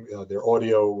Prime, their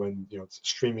audio and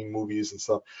streaming movies and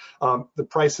stuff, the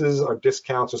prices are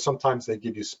discounts, or sometimes they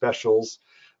give you specials.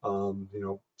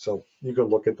 So you can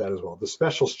look at that as well. The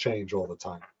specials change all the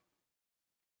time.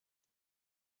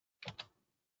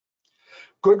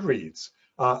 Goodreads,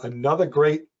 another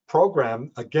great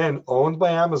program, again, owned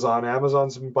by Amazon.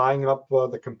 Amazon's been buying up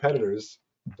the competitors.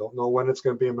 Don't know when it's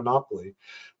going to be a monopoly,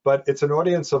 but it's an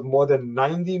audience of more than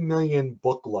 90 million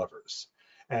book lovers.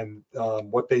 And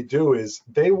what they do is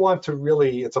they want to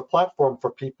really, it's a platform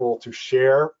for people to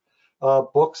share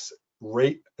books,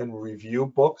 rate and review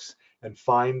books, and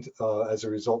find, as a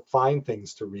result, find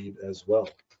things to read as well.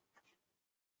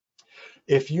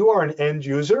 If you are an end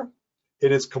user,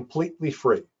 it is completely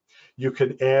free. You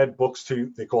can add books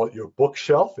to, they call it your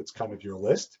bookshelf. It's kind of your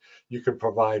list. You can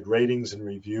provide ratings and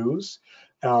reviews.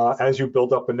 As you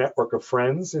build up a network of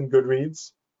friends in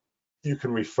Goodreads, you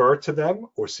can refer to them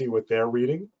or see what they're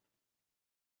reading.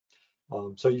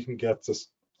 So you can get,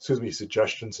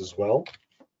 suggestions as well.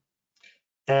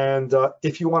 And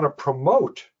if you want to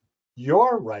promote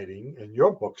your writing and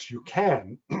your books, you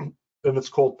can, and it's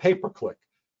called pay-per-click,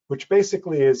 which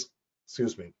basically is,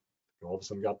 all of a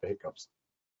sudden got the hiccups.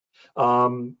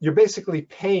 You're basically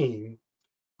paying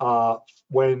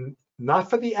when,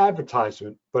 not for the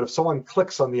advertisement, but if someone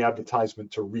clicks on the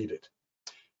advertisement to read it.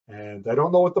 And I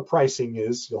don't know what the pricing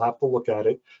is. You'll have to look at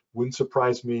it. Wouldn't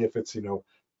surprise me if it's,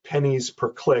 pennies per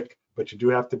click, but you do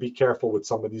have to be careful with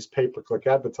some of these pay-per-click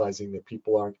advertising that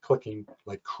people aren't clicking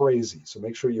like crazy. So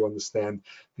make sure you understand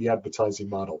the advertising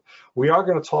model. We are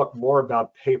going to talk more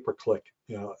about pay-per-click,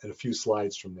 in a few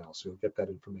slides from now. So you'll get that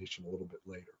information a little bit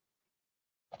later.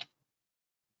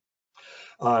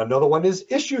 Another one is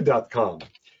issue.com.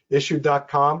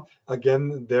 Issue.com,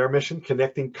 again, their mission,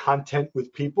 connecting content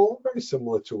with people, very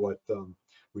similar to what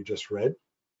we just read.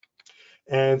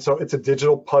 And so it's a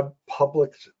digital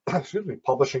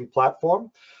publishing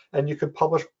platform, and you can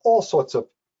publish all sorts of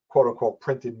quote unquote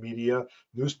printed media,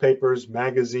 newspapers,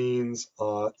 magazines.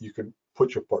 You can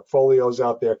put your portfolios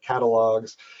out there,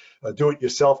 catalogs,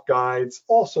 do-it-yourself guides,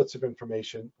 all sorts of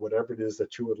information, whatever it is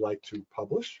that you would like to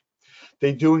publish.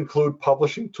 They do include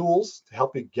publishing tools to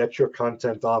help you get your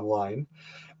content online.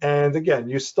 And again,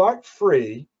 you start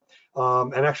free,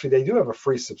 and actually they do have a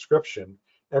free subscription,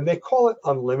 and they call it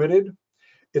unlimited.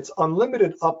 It's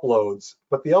unlimited uploads,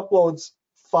 but the uploads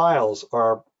files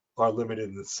are limited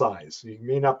in size. You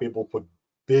may not be able to put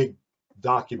big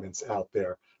documents out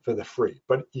there for the free,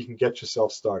 but you can get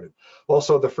yourself started.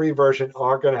 Also, the free version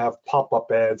are going to have pop-up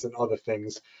ads and other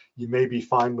things. You may be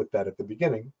fine with that at the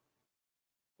beginning.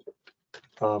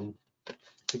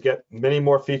 To get many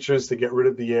more features, to get rid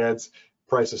of the ads,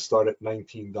 prices start at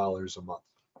 $19 a month.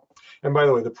 And by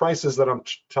the way, the prices that I'm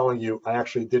telling you, I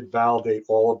actually did validate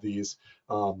all of these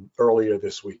earlier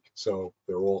this week, so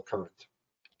they're all current.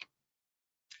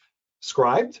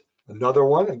 Scribed, another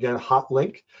one, again, hot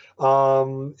link.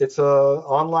 It's an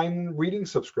online reading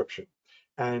subscription.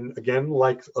 And again,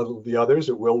 like the others,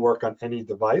 it will work on any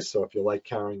device. So if you like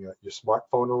carrying your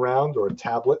smartphone around or a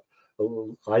tablet,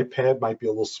 iPad might be a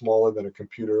little smaller than a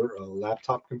computer, a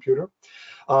laptop computer.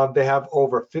 They have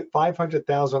over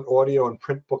 500,000 audio and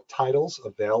print book titles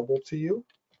available to you.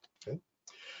 Okay.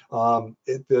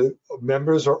 The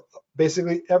members are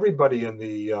basically everybody in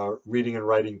the reading and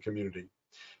writing community.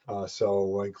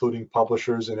 So including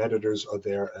publishers and editors are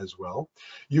there as well.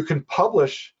 You can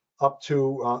publish up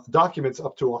to documents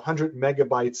up to 100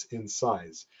 megabytes in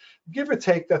size. Give or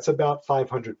take, that's about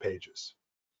 500 pages.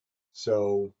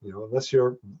 So, unless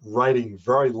you're writing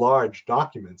very large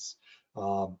documents,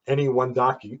 any one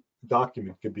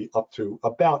document could be up to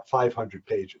about 500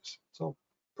 pages. So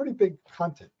pretty big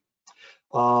content.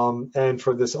 And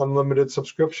for this unlimited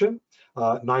subscription,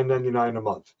 $9.99 a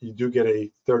month. You do get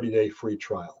a 30-day free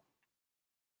trial.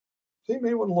 So you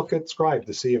may want to look at Scribe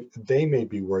to see if they may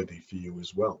be worthy for you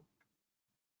as well.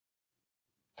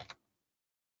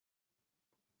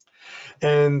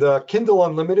 And Kindle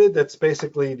Unlimited, that's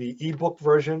basically the ebook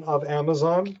version of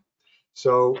Amazon.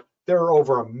 So there are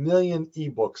over 1 million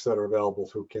ebooks that are available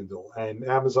through Kindle. And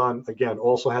Amazon, again,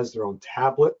 also has their own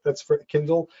tablet that's for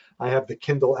Kindle. I have the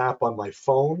Kindle app on my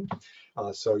phone.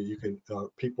 So you can,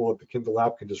 people with the Kindle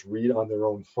app can just read on their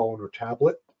own phone or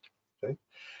tablet. Okay.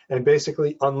 And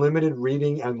basically unlimited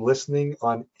reading and listening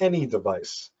on any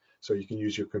device. So you can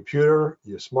use your computer,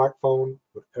 your smartphone,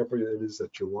 whatever it is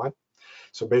that you want.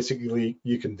 So basically,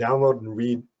 you can download and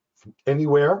read from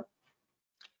anywhere.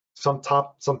 Some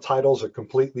titles are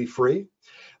completely free.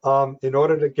 In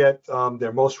order to get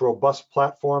their most robust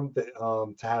platform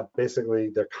to have basically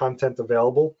their content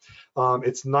available,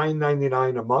 it's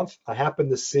 $9.99 a month. I happen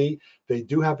to see they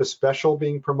do have a special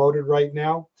being promoted right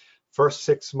now. First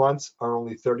 6 months are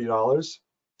only $30.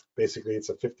 Basically, it's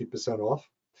a 50% off.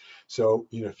 So,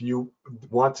 if you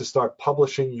want to start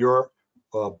publishing your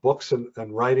books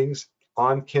and writings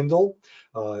on Kindle,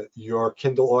 your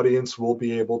Kindle audience will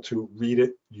be able to read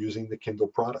it using the Kindle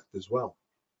product as well.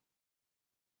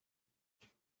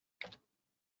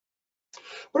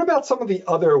 What about some of the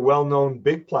other well-known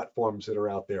big platforms that are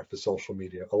out there for social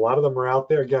media? A lot of them are out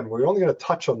there. Again, we're only going to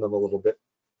touch on them a little bit.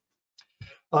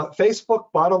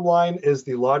 Facebook, bottom line, is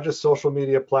the largest social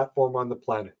media platform on the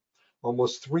planet.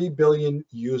 Almost 3 billion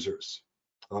users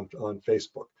on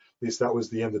Facebook. At least that was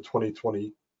the end of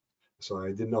 2020. So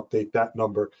I didn't update that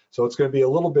number. So it's going to be a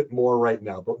little bit more right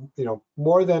now, but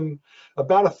more than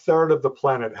about 1/3 of the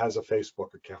planet has a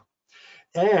Facebook account.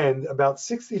 And about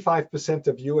 65%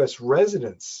 of US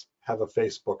residents have a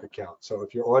Facebook account. So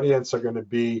if your audience are going to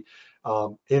be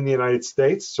in the United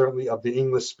States, certainly of the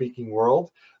English speaking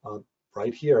world,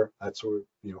 right here, that's where,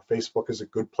 Facebook is a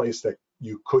good place that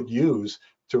you could use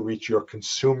to reach your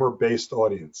consumer-based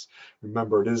audience.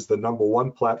 Remember, it is the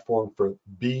 #1 platform for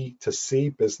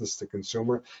B2C, business to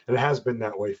consumer, and it has been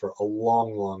that way for a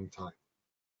long, long time.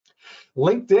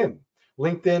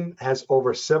 LinkedIn has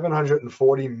over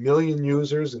 740 million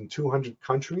users in 200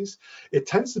 countries. It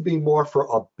tends to be more for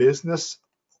a business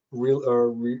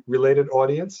related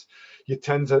audience, you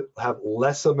tend to have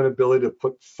less of an ability to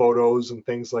put photos and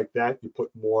things like that. You put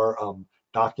more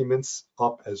documents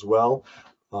up as well,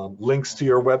 links to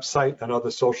your website and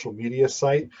other social media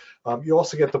site. You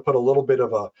also get to put a little bit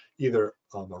of either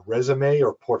a resume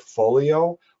or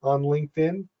portfolio on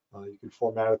LinkedIn. You can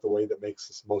format it the way that makes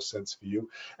the most sense for you.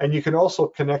 And you can also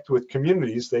connect with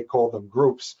communities, they call them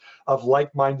groups, of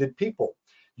like-minded people.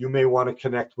 You may want to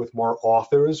connect with more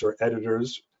authors or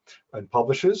editors and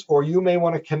publishers, or you may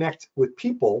want to connect with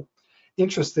people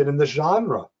interested in the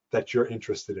genre that you're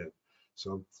interested in.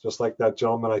 So just like that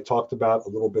gentleman I talked about a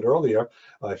little bit earlier,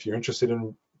 if you're interested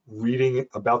in reading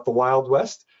about the Wild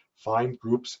West, find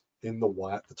groups in the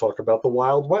wild to talk about the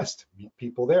Wild West, meet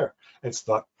people there, and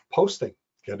start posting,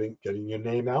 getting your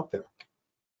name out there.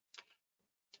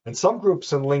 And some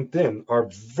groups in LinkedIn are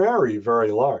very,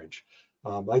 very large.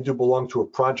 I do belong to a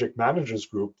project managers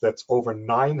group that's over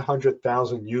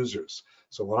 900,000 users.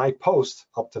 So when I post,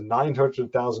 up to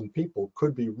 900,000 people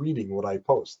could be reading what I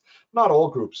post. Not all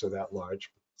groups are that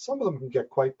large, but some of them can get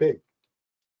quite big.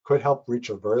 Could help reach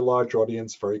a very large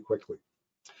audience very quickly.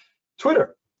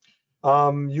 Twitter.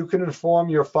 You can inform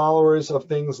your followers of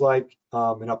things like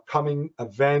an upcoming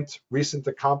event, recent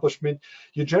accomplishment.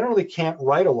 You generally can't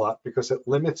write a lot because it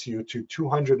limits you to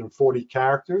 240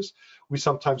 characters. We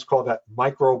sometimes call that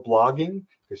micro-blogging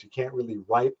because you can't really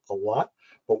write a lot.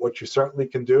 But what you certainly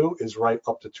can do is write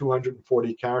up to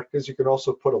 240 characters. You can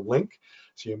also put a link.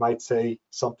 So you might say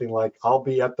something like, I'll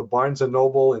be at the Barnes &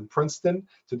 Noble in Princeton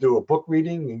to do a book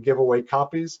reading and give away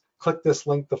copies. Click this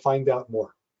link to find out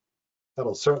more.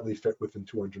 That'll certainly fit within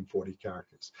 240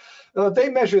 characters. They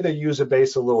measure their user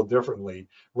base a little differently.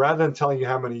 Rather than telling you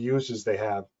how many users they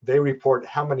have, they report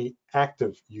how many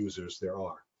active users there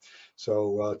are.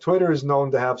 So Twitter is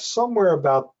known to have somewhere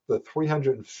about the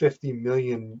 350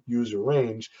 million user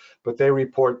range, but they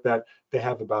report that they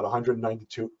have about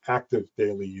 192 active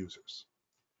daily users.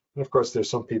 And of course, there's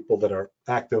some people that are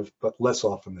active, but less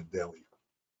often than daily.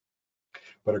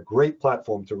 But a great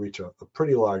platform to reach a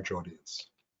pretty large audience.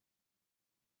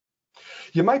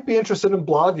 You might be interested in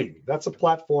blogging. That's a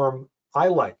platform I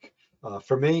like.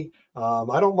 For me,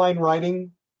 I don't mind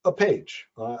writing a page.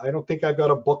 I don't think I've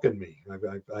got a book in me.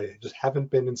 I just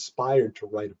haven't been inspired to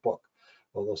write a book.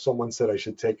 Although someone said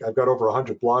I've got over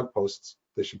 100 blog posts.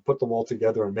 They should put them all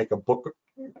together and make a book.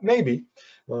 Maybe,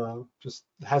 just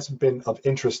hasn't been of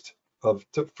interest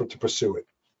to pursue it.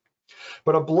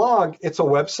 But a blog, it's a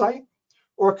website.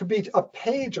 Or it could be a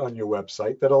page on your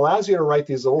website that allows you to write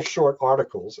these little short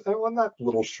articles. Well, not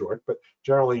little short, but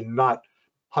generally not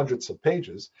hundreds of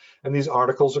pages. And these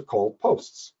articles are called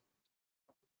posts.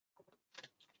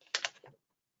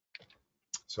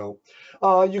 So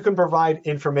you can provide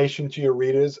information to your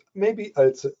readers. Maybe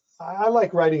I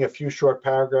like writing a few short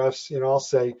paragraphs. I'll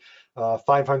say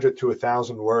 500 to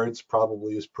 1,000 words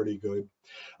probably is pretty good.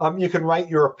 You can write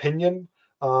your opinion.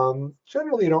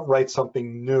 Generally, you don't write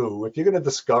something new. If you're going to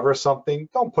discover something,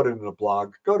 don't put it in a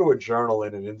blog. Go to a journal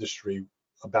in an industry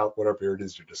about whatever it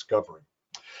is you're discovering.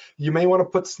 You may want to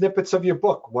put snippets of your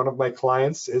book. One of my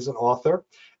clients is an author,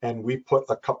 and we put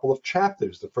a couple of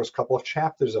chapters, the first couple of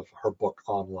chapters of her book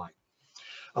online.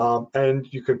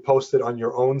 And you can post it on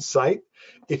your own site.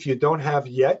 If you don't have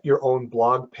yet your own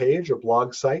blog page or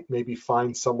blog site, maybe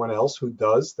find someone else who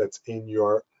does that's in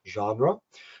your genre.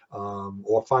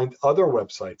 Or find other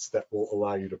websites that will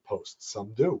allow you to post.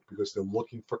 Some do because they're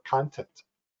looking for content.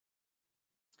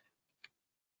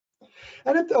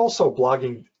 And it also,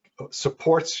 blogging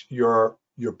supports your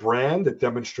brand. It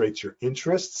demonstrates your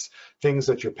interests, things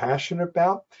that you're passionate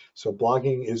about. So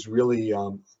blogging is really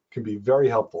can be very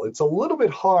helpful. It's a little bit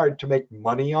hard to make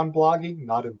money on blogging,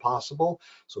 not impossible.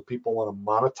 So people want to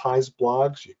monetize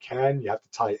blogs. You can. You have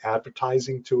to tie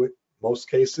advertising to it. Most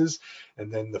cases.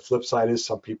 And then the flip side is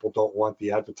some people don't want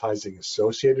the advertising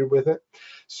associated with it.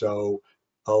 So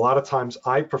a lot of times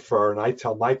I prefer, and I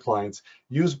tell my clients,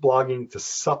 use blogging to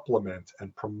supplement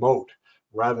and promote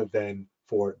rather than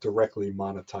for directly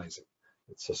monetizing.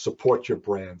 It's to support your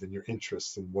brand and your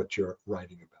interests in what you're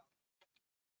writing about.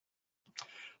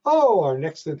 Oh, our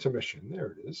next intermission,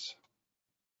 there it is.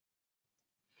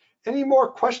 Any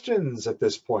more questions at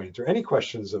this point, or any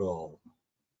questions at all?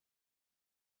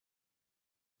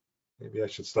 Maybe I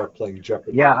should start playing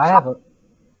Jeopardy. Yeah, I have a.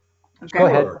 Okay. Go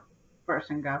ahead.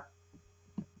 Person go.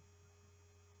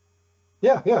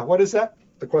 Yeah. What is that?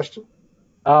 The question?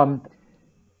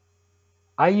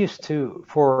 I used to,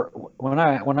 when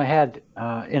I had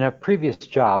in a previous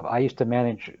job, I used to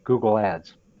manage Google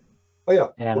Ads. Oh yeah.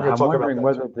 And I'm wondering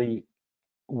whether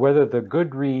the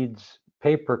Goodreads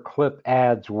pay-per-click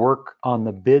ads work on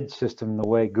the bid system the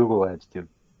way Google Ads do.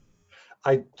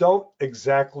 I don't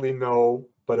exactly know,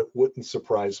 but it wouldn't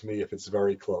surprise me if it's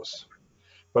very close.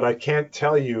 But I can't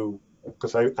tell you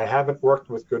because I haven't worked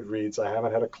with Goodreads. I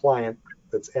haven't had a client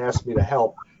that's asked me to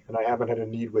help, and I haven't had a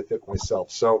need with it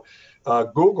myself. So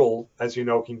Google, as you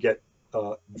know, can get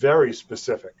very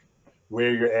specific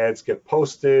where your ads get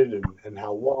posted and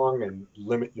how long and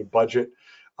limit your budget.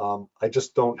 I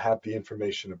just don't have the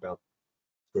information about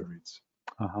Goodreads.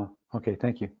 Uh-huh. Okay,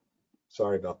 thank you.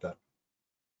 Sorry about that.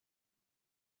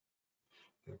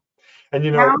 Yeah. And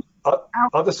you Now, know,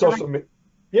 other social media.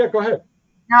 Yeah, go ahead.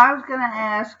 now I was going to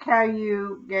ask how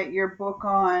you get your book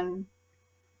on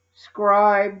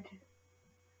Scribed,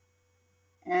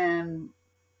 and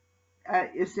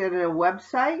is it a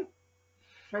website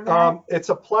for that? It's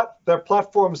a There are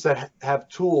platforms that have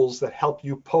tools that help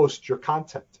you post your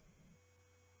content.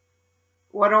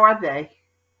 What are they?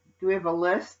 Do we have a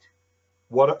list?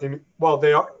 Well,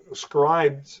 they are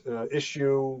Scribed,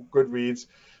 Issue, Goodreads.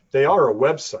 They are a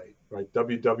website, right?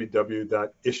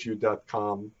 www.issue.com.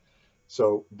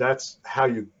 So that's how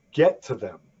you get to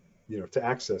them, to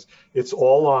access. It's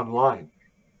all online.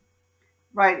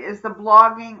 Right. Is the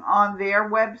blogging on their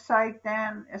website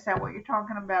then? Is that what you're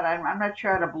talking about? I'm not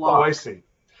sure how to Oh, I blog. see.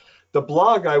 The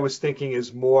blog I was thinking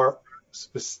is more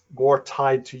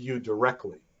tied to you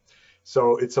directly.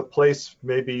 So it's a place,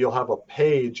 maybe you'll have a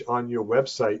page on your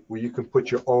website where you can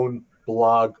put your own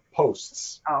blog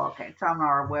posts. Oh, okay. It's on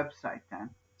our website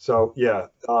then. So yeah,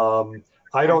 I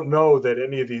Okay. don't know that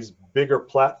any of these bigger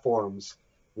platforms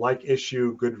like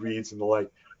Issue, Goodreads, and the like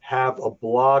have a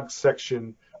blog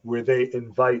section where they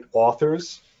invite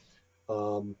authors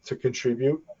to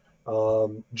contribute.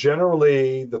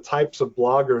 Generally, the types of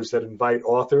bloggers that invite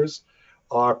authors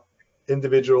are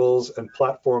individuals and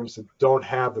platforms that don't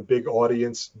have a big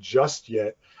audience just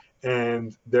yet,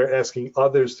 and they're asking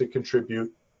others to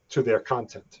contribute to their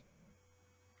content.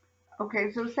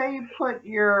 Okay, so say you put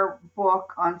your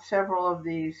book on several of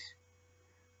these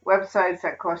websites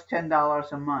that cost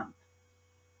 $10 a month.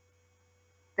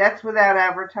 That's without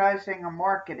advertising or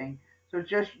marketing. So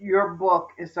just your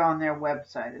book is on their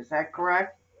website. Is that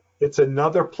correct? It's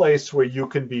another place where you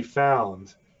can be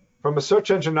found. From a search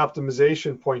engine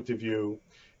optimization point of view,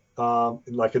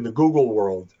 like in the Google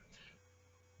world,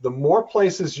 the more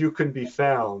places you can be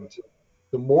found,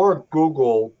 the more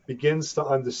Google begins to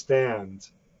understand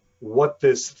what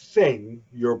this thing,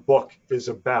 your book, is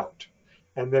about.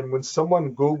 And then when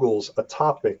someone Googles a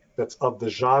topic that's of the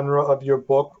genre of your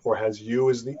book or has you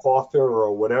as the author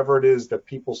or whatever it is that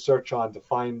people search on to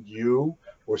find you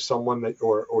or someone that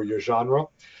or your genre,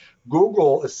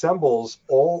 Google assembles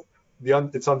all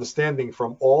its understanding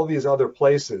from all these other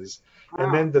places and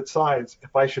Oh, then decides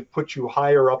if I should put you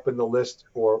higher up in the list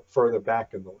or further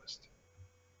back in the list.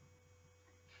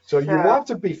 So you so want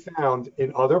to be found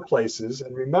in other places,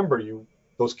 and remember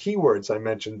those keywords I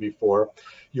mentioned before,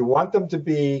 you want them to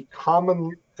be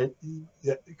commonly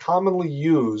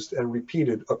used and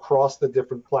repeated across the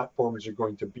different platforms you're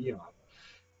going to be on.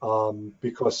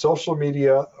 Because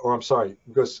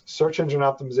because search engine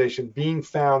optimization being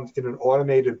found in an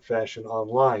automated fashion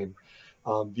online,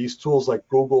 these tools like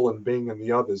Google and Bing and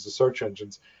the others, the search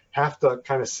engines, have to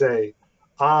kind of say,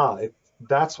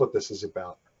 that's what this is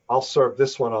about. I'll serve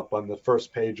this one up on the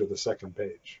first page or the second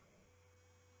page.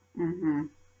 hmm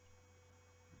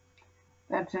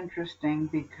that's interesting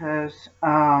because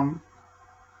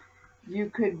you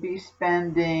could be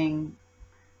spending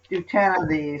do 10 of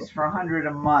these for 100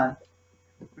 a month,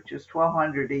 which is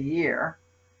 1,200 a year,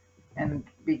 and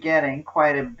be getting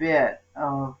quite a bit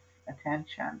of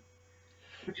attention,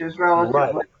 which is relatively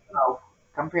Right. low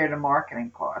compared to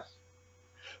marketing costs.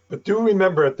 But do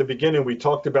remember at the beginning, we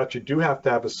talked about you do have to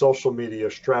have a social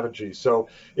media strategy. So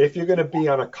if you're going to be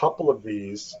on a couple of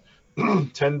these,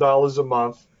 $10 a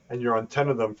month, and you're on 10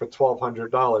 of them for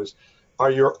 $1,200,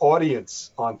 are your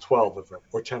audience on 12 of them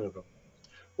or 10 of them?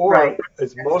 Right. Or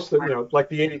is most of, like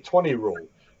the 80-20 rule,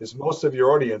 is most of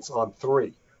your audience on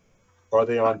 3? Or are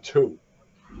they on 2?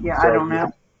 Yeah, I So don't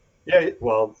know. yeah,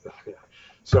 well, yeah.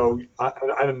 So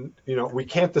we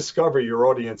can't discover your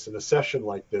audience in a session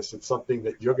like this. It's something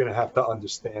that you're going to have to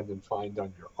understand and find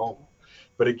on your own.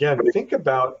 But again, think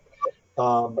about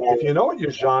if you know what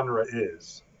your genre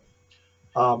is,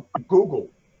 Google,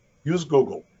 use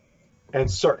Google and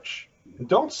search. And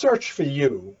don't search for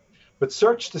you, but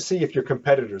search to see if your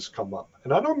competitors come up.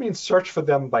 And I don't mean search for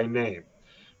them by name,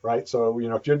 right? So,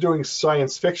 if you're doing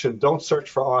science fiction, don't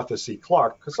search for Arthur C.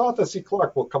 Clarke, because Arthur C.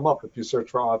 Clarke will come up if you search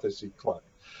for Arthur C. Clarke.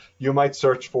 You might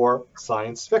search for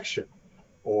science fiction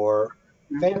or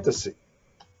fantasy,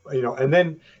 and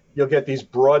then you'll get these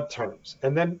broad terms,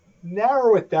 and then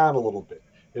narrow it down a little bit.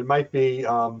 It might be,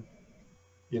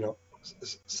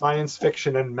 science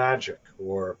fiction and magic,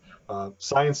 or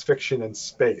science fiction and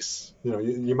space.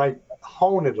 You might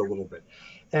hone it a little bit.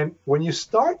 And when you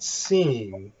start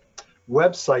seeing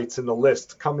websites in the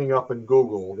list coming up in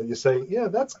Google that you say, yeah,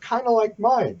 that's kind of like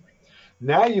mine.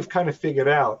 Now you've kind of figured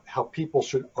out how people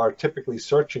are typically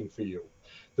searching for you.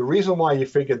 The reason why you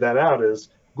figured that out is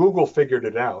Google figured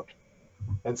it out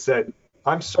and said,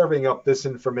 I'm serving up this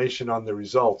information on the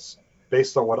results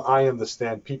based on what I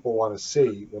understand people want to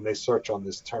see when they search on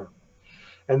this term.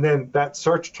 And then that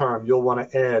search term you'll want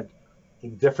to add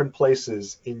in different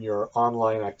places in your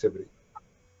online activity.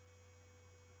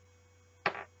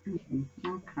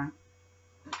 Okay.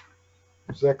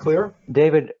 Is that clear?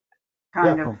 David,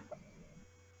 Kind of.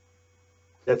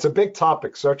 It's a big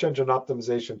topic, search engine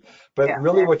optimization, but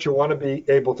really what you want to be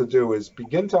able to do is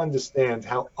begin to understand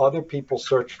how other people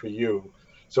search for you.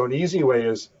 So an easy way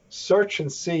is search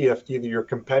and see if either your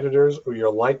competitors or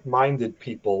your like-minded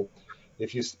people,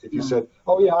 if you said,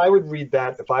 oh yeah, I would read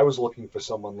that if I was looking for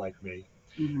someone like me.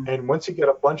 And once you get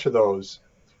a bunch of those,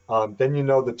 then you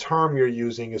know the term you're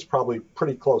using is probably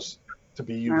pretty close to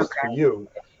be used for you.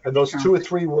 And those 2 or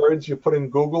 3 words you put in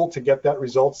Google to get that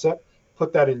result set,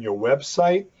 put that in your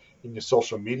website, in your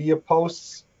social media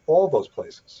posts, all those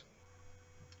places.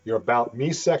 Your About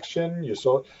Me section,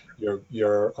 your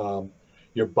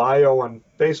bio on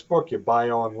Facebook, your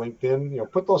bio on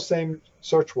LinkedIn. Put those same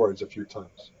search words a few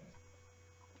times.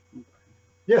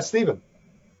 Yeah, Stephen.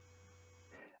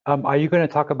 are you going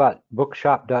to talk about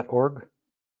bookshop.org?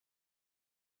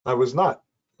 I was not.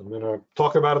 I'm going to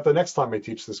talk about it the next time I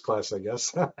teach this class, I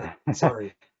guess.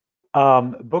 Sorry.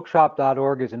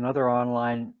 Bookshop.org is another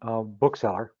online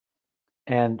bookseller,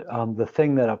 and the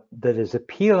thing that is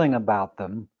appealing about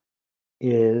them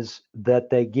is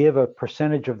that they give a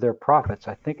percentage of their profits,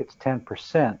 I think it's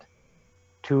 10%,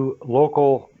 to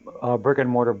local brick and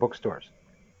mortar bookstores.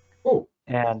 Oh.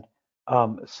 And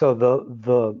so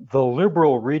the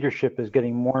liberal readership is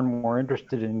getting more and more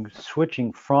interested in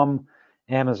switching from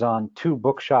Amazon to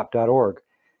bookshop.org,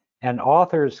 and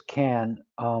authors can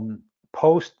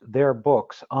post their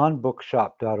books on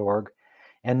bookshop.org,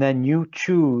 and then you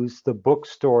choose the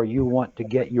bookstore you want to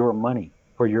get your money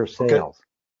for your sales. Okay.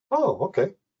 Oh,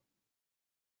 okay.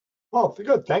 Oh,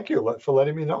 good. Thank you for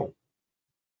letting me know.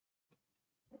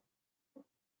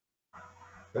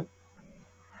 Okay.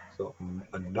 So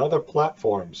another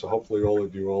platform. So hopefully all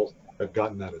of you all have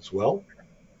gotten that as well.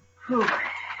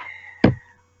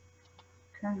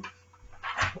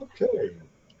 Okay.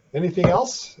 Anything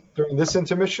else during this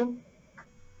intermission?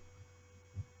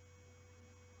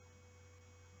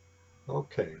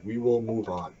 Okay, we will move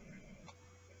on.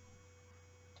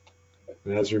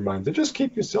 And as a reminder, just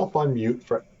keep yourself on mute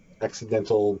for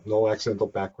no accidental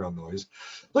background noise.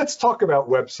 Let's talk about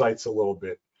websites a little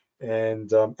bit.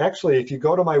 And actually, if you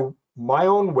go to my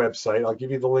own website, I'll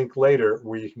give you the link later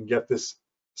where you can get this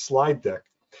slide deck.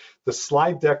 The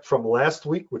slide deck from last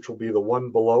week, which will be the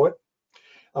one below it,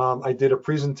 I did a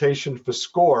presentation for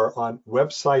SCORE on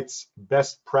websites,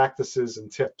 best practices,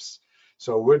 and tips.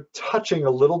 So we're touching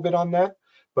a little bit on that,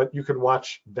 but you can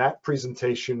watch that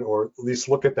presentation or at least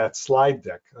look at that slide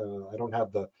deck. I don't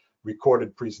have the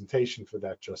recorded presentation for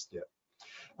that just yet.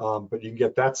 But you can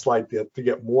get that slide deck to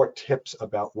get more tips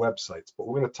about websites. But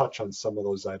we're going to touch on some of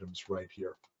those items right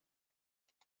here.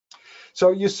 So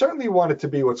you certainly want it to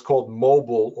be what's called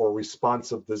mobile or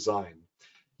responsive design.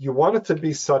 You want it to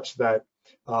be such that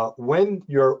when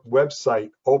your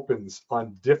website opens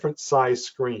on different size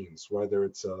screens, whether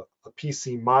it's a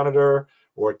PC monitor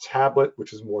or a tablet,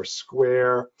 which is more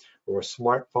square, or a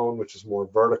smartphone, which is more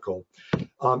vertical,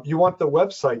 you want the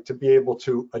website to be able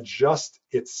to adjust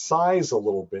its size a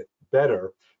little bit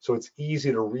better so it's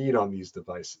easy to read on these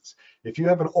devices. If you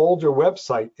have an older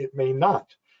website, it may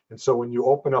not. And so when you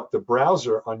open up the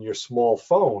browser on your small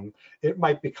phone, it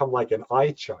might become like an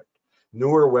eye chart.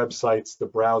 Newer websites,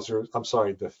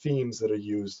 the themes that are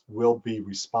used will be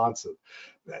responsive.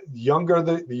 The younger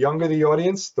the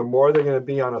audience, the more they're going to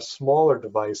be on a smaller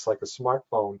device like a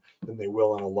smartphone than they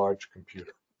will on a large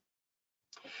computer.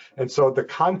 And so the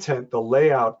content, the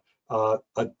layout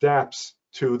adapts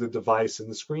to the device and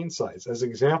the screen size. As an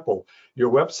example, your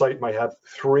website might have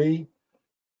 3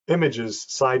 images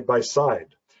side by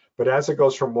side, but as it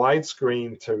goes from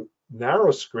widescreen to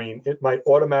narrow screen, it might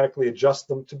automatically adjust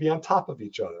them to be on top of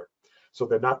each other. So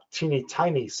they're not teeny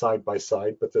tiny side by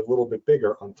side, but they're a little bit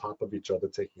bigger on top of each other,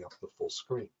 taking up the full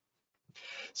screen.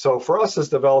 So for us as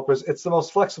developers, it's the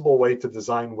most flexible way to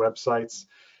design websites.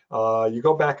 You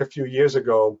go back a few years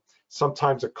ago,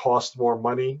 sometimes it costs more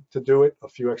money to do it, a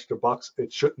few extra bucks.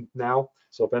 It shouldn't now.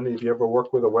 So if any of you ever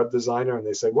work with a web designer and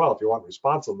they say, well, if you want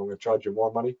responsive, I'm going to charge you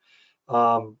more money.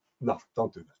 No,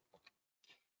 don't do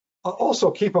that. Also,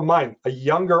 keep in mind, a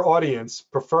younger audience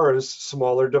prefers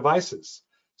smaller devices.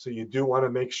 So you do want to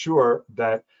make sure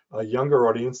that a younger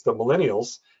audience, the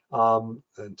millennials,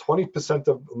 and 20%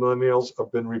 of millennials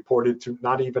have been reported to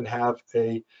not even have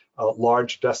a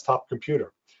large desktop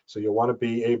computer. So you want to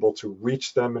be able to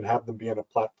reach them and have them be on a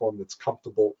platform that's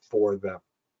comfortable for them.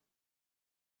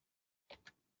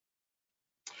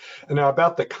 And now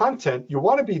about the content, you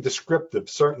want to be descriptive,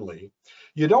 certainly.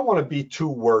 You don't want to be too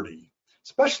wordy,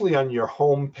 especially on your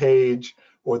home page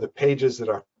or the pages that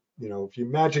are, if you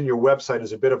imagine your website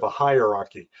as a bit of a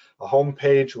hierarchy, a home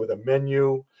page with a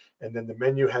menu, and then the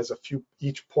menu has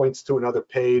each points to another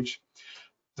page.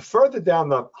 The further down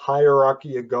the hierarchy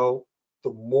you go, the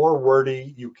more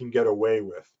wordy you can get away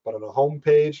with. But on a home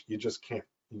page, you just can't.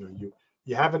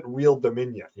 You haven't reeled them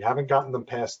in yet. You haven't gotten them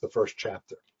past the first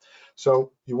chapter.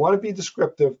 So you want to be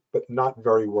descriptive, but not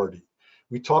very wordy.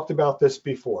 We talked about this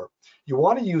before. You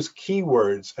want to use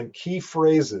keywords and key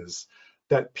phrases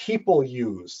that people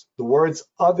use, the words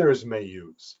others may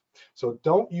use. So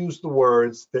don't use the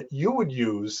words that you would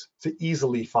use to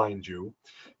easily find you.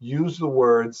 Use the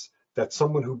words that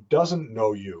someone who doesn't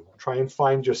know you, try and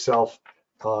find yourself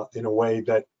in a way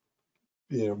that,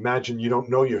 imagine you don't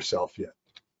know yourself yet.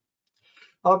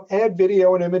 Add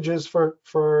video and images for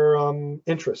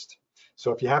interest.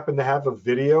 So if you happen to have a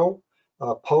video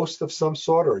post of some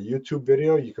sort or a YouTube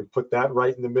video, you can put that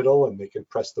right in the middle and they can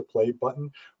press the play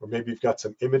button. Or maybe you've got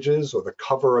some images or the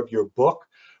cover of your book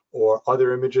or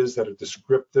other images that are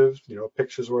descriptive,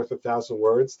 pictures worth 1,000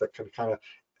 words that can kind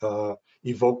of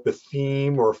evoke the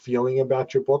theme or feeling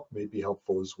about your book may be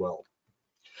helpful as well.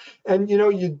 And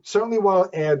you certainly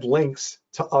want to add links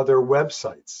to other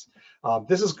websites.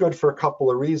 This is good for a couple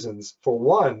of reasons. For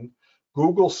one,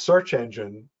 Google search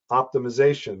engine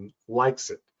optimization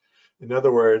likes it. In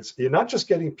other words, you're not just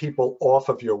getting people off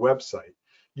of your website.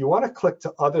 You want to click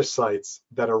to other sites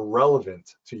that are relevant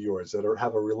to yours, that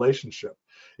have a relationship.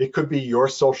 It could be your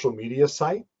social media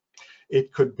site.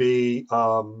 It could be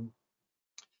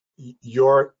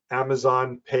your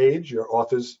Amazon page, your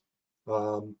author's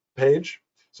page.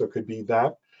 So it could be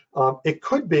that. It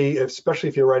could be, especially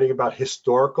if you're writing about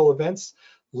historical events,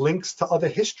 links to other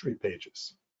history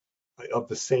pages of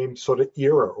the same sort of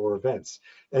era or events.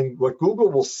 And what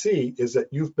Google will see is that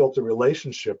you've built a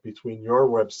relationship between your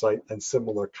website and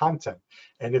similar content.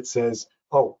 And it says,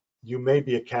 oh, you may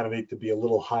be a candidate to be a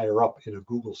little higher up in a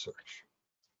Google search.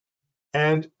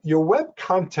 And your web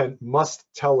content must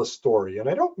tell a story. And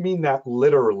I don't mean that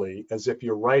literally as if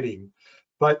you're writing,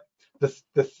 but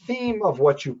the theme of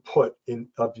what you put in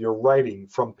of your writing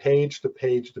from page to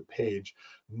page to page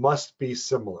must be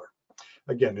similar.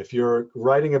 Again, if you're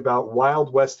writing about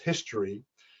Wild West history,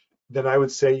 then I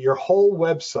would say your whole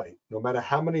website, no matter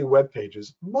how many web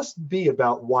pages, must be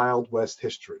about Wild West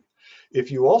history. If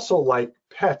you also like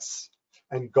pets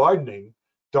and gardening,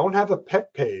 don't have a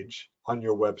pet page on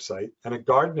your website and a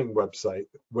gardening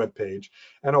web page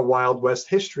and a Wild West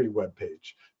history web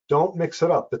page. Don't mix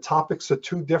it up. The topics are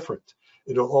too different.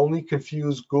 It'll only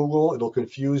confuse Google. It'll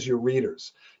confuse your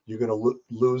readers. You're going to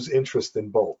lose interest in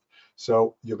both.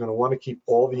 So you're going to want to keep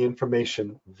all the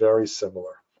information very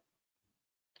similar.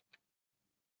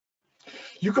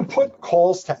 You can put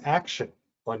calls to action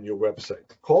on your website.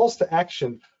 Calls to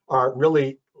action are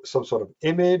really some sort of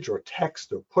image or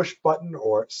text or push button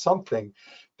or something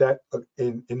that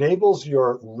enables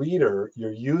your reader,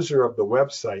 your user of the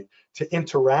website, to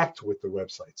interact with the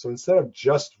website. So instead of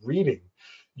just reading,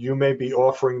 you may be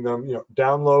offering them,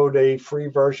 download a free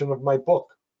version of my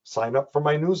book, sign up for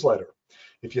my newsletter.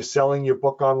 If you're selling your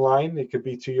book online, it could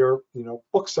be to your,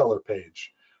 bookseller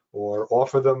page, or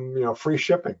offer them, free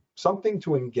shipping, something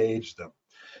to engage them.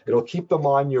 It'll keep them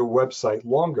on your website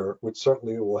longer, which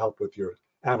certainly will help with your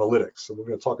analytics. So we're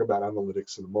going to talk about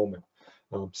analytics in a moment.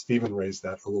 Stephen raised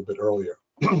that a little bit earlier.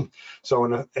 So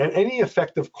any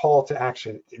effective call to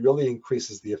action, it really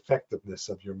increases the effectiveness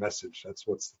of your message. That's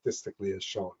what statistically has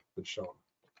been shown.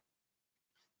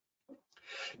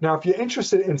 Now, if you're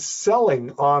interested in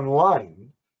selling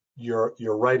online your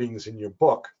writings in your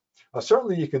book,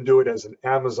 certainly you can do it as an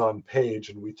Amazon page,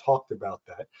 and we talked about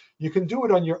that. You can do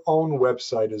it on your own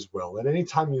website as well. And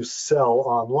anytime you sell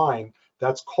online,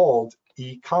 that's called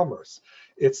e-commerce.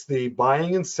 It's the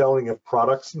buying and selling of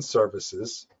products and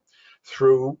services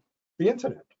through the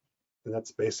internet. And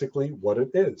that's basically what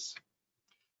it is.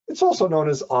 It's also known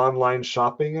as online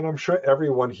shopping, and I'm sure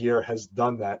everyone here has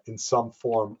done that in some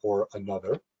form or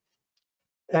another.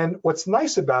 And what's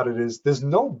nice about it is there's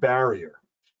no barrier,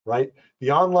 right?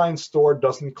 The online store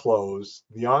doesn't close.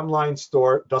 The online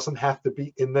store doesn't have to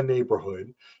be in the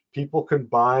neighborhood. People can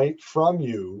buy from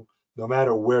you no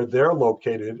matter where they're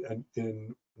located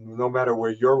and no matter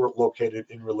where you're located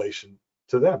in relation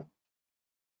to them.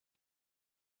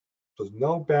 There's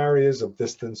no barriers of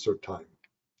distance or time.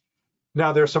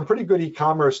 Now, there's some pretty good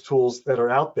e-commerce tools that are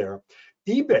out there.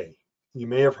 eBay, you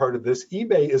may have heard of this.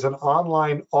 eBay is an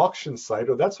online auction site,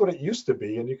 or that's what it used to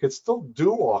be, and you could still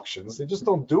do auctions. They just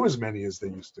don't do as many as they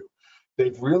used to.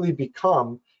 They've really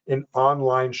become an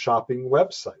online shopping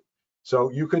website. So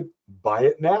you could buy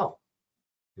it now,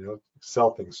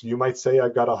 sell things. You might say,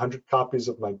 I've got 100 copies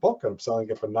of my book, and I'm selling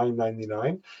it for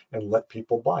 $9.99, and let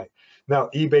people buy. Now,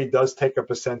 eBay does take a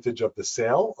percentage of the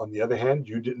sale. On the other hand,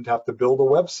 you didn't have to build a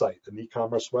website, an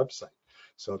e-commerce website.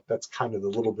 So that's kind of a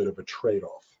little bit of a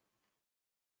trade-off.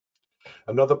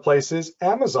 Another place is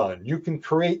Amazon. You can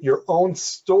create your own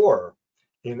store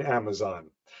in Amazon.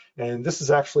 And this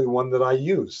is actually one that I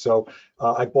use. So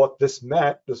I bought this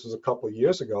mat. This was a couple of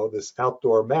years ago, this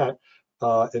outdoor mat.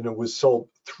 And it was sold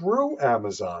through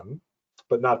Amazon,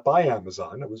 but not by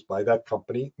Amazon. It was by that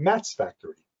company, Mats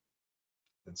Factory.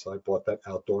 And so I bought that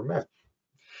outdoor mat.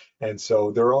 And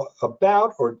so there are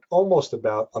about, or almost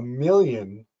about, 1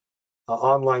 million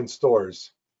online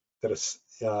stores that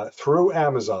are through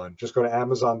Amazon. Just go to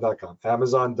Amazon.com.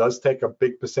 Amazon does take a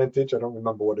big percentage. I don't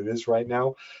remember what it is right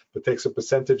now, but takes a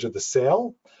percentage of the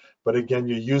sale. But again,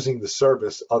 you're using the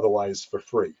service otherwise for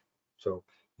free. So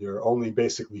you're only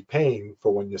basically paying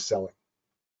for when you're selling.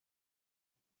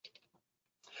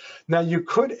 Now, you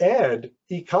could add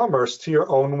e-commerce to your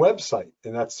own website,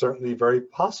 and that's certainly very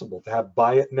possible to have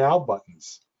buy it now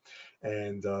buttons.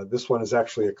 And this one is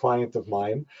actually a client of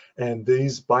mine, and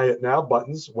these buy it now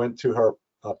buttons went to her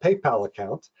PayPal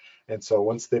account. And so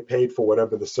once they paid for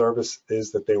whatever the service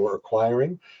is that they were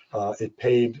acquiring, it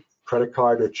paid credit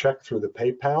card or check through the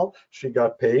PayPal. She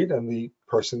got paid, and the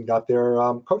person got their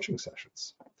coaching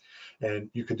sessions.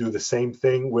 And you could do the same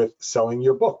thing with selling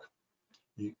your book,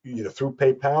 either through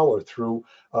PayPal or through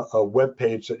a web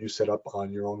page that you set up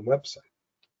on your own website.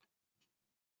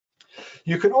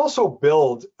 You can also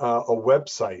build a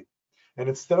website, and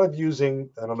instead of using,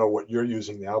 I don't know what you're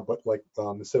using now, but like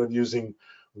instead of using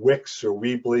Wix or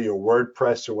Weebly or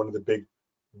WordPress or one of the big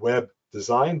web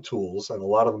design tools, and a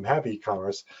lot of them have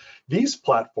e-commerce, these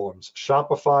platforms,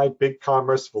 Shopify,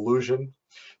 BigCommerce, Volusion,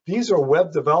 these are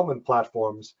web development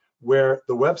platforms where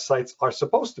the websites are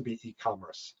supposed to be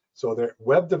e-commerce. So they're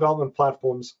web development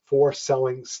platforms for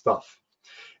selling stuff.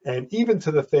 And even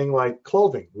to the thing like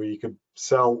clothing, where you could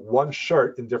sell one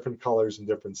shirt in different colors and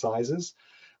different sizes.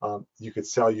 You could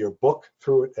sell your book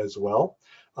through it as well.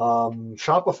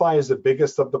 Shopify is the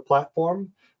biggest of the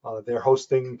platform. Their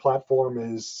hosting platform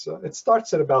is, it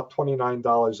starts at about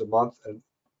 $29 a month, and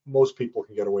most people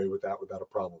can get away with that without a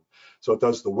problem. So it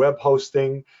does the web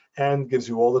hosting and gives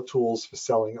you all the tools for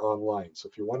selling online. So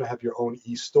if you want to have your own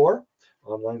e-store,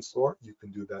 online store, you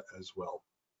can do that as well.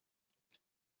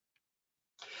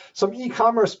 Some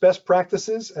e-commerce best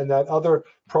practices, and that other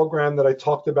program that I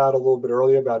talked about a little bit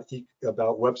earlier about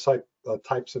website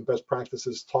types and best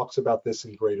practices talks about this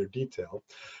in greater detail.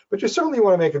 But you certainly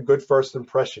want to make a good first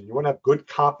impression. You want to have good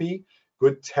copy,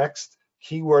 good text,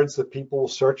 keywords that people will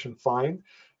search and find,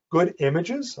 good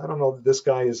images. I don't know that this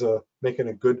guy is making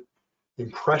a good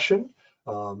impression.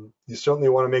 You certainly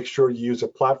want to make sure you use a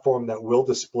platform that will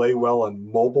display well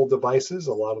on mobile devices.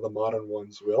 A lot of the modern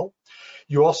ones will.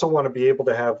 You also want to be able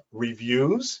to have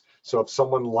reviews. So if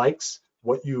someone likes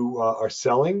what you are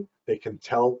selling, they can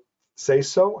say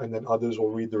so, and then others will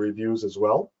read the reviews as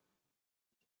well.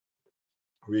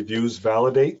 Reviews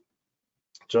validate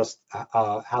just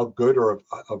how good or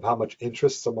of how much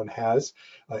interest someone has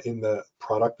in the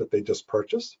product that they just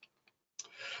purchased.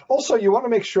 Also, you want to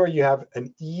make sure you have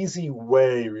an easy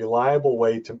way, reliable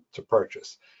way to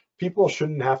purchase. People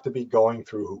shouldn't have to be going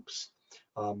through hoops.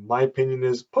 My opinion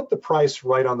is put the price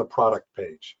right on the product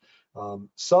page.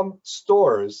 Some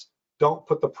stores don't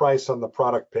put the price on the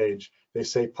product page. They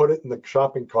say put it in the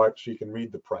shopping cart so you can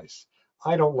read the price.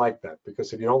 I don't like that,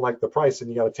 because if you don't like the price, then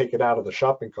you got to take it out of the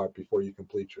shopping cart before you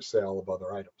complete your sale of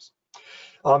other items.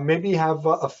 Maybe have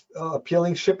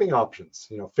appealing shipping options,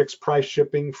 fixed price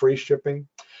shipping, free shipping,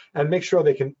 and make sure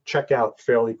they can check out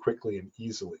fairly quickly and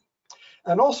easily.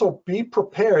 And also be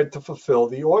prepared to fulfill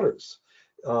the orders.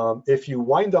 If you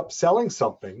wind up selling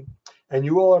something and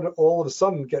you all of a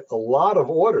sudden get a lot of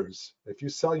orders, if you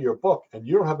sell your book and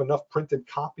you don't have enough printed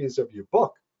copies of your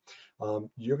book,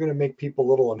 you're going to make people a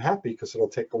little unhappy, because it'll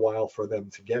take a while for them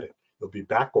to get it. They'll be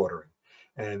back ordering,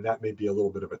 and that may be a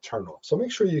little bit of a turnoff. So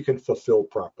make sure you can fulfill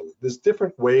properly. There's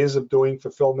different ways of doing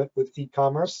fulfillment with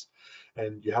e-commerce,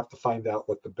 and you have to find out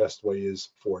what the best way is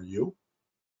for you.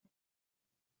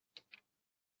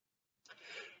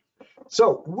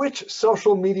 So which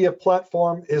social media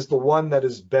platform is the one that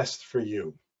is best for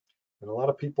you? And a lot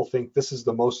of people think this is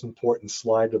the most important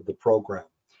slide of the program.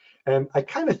 And I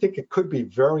kind of think it could be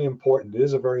very important. It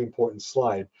is a very important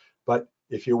slide, but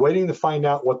if you're waiting to find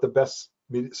out what the best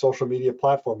social media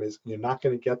platform is, you're not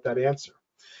going to get that answer.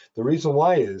 The reason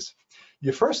why is,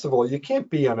 first of all, you can't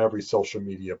be on every social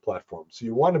media platform. So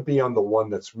you want to be on the one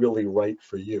that's really right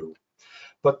for you.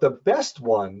 But the best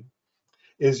one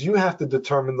is you have to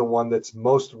determine the one that's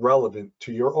most relevant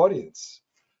to your audience.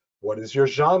 What is your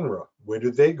genre? Where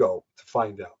do they go to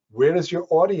find out? Where does your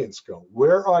audience go?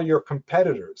 Where are your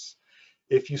competitors?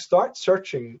 If you start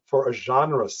searching for a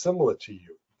genre similar to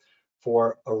you,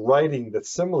 for a writing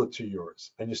that's similar to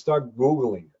yours, and you start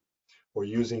Googling it or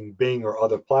using Bing or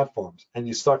other platforms, and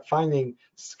you start finding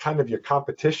kind of your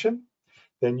competition,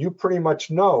 then you pretty much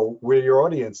know where your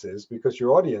audience is, because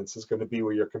your audience is going to be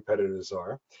where your competitors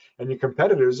are. And your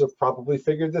competitors have probably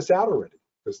figured this out already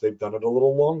because they've done it a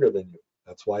little longer than you.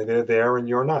 That's why they're there and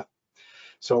you're not.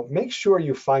 So make sure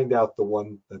you find out the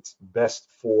one that's best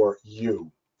for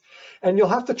you. And you'll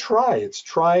have to try. It's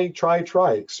try,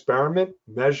 experiment,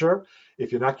 measure.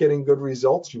 If you're not getting good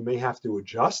results, you may have to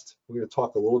adjust. We're going to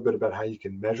talk a little bit about how you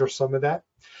can measure some of that.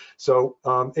 So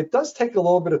it does take a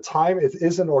little bit of time. It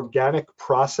is an organic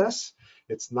process.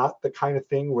 It's not the kind of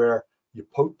thing where you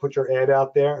put your ad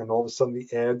out there and all of a sudden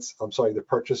the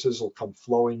purchases will come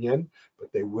flowing in,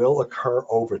 but they will occur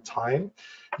over time.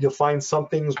 You'll find some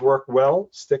things work well,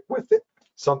 stick with it.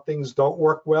 Some things don't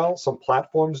work well. Some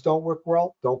platforms don't work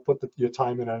well. Don't put your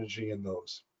time and energy in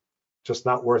those. Just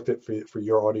not worth it for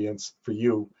your audience, for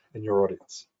you and your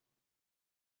audience.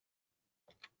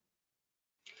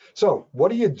 So what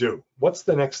do you do? What's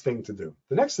the next thing to do?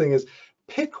 The next thing is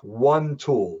pick one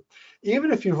tool.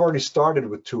 Even if you've already started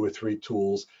with 2 or 3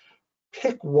 tools,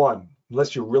 pick one,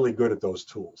 unless you're really good at those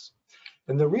tools.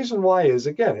 And the reason why is,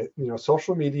 again,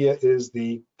 social media is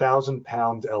the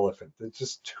 1,000-pound elephant. It's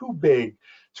just too big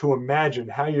to imagine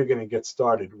how you're going to get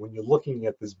started when you're looking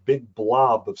at this big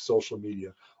blob of social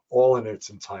media all in its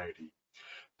entirety.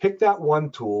 Pick that one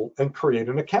tool and create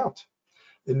an account.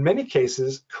 In many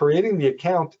cases, creating the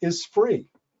account is free.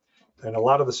 And a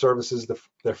lot of the services,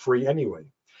 they're free anyway.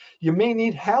 You may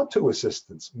need how-to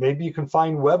assistance. Maybe you can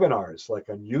find webinars like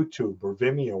on YouTube or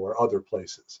Vimeo or other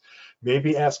places.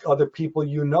 Maybe ask other people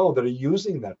you know that are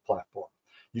using that platform.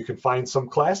 You can find some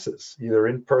classes, either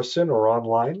in person or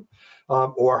online,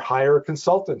 or hire a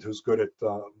consultant who's good at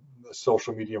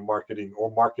social media marketing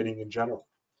or marketing in general.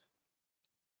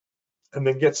 And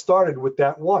then get started with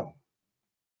that one.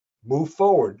 Move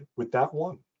forward with that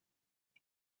one.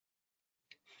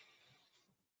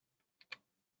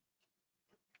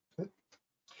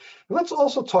 Let's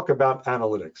also talk about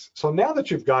analytics. So now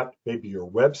that you've got maybe your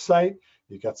website,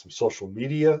 you've got some social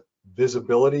media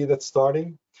visibility that's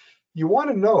starting, you want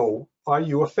to know, are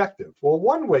you effective? Well,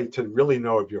 one way to really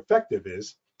know if you're effective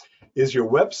is your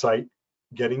website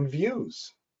getting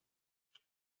views?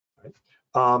 Right?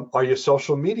 Are your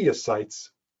social media sites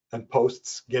and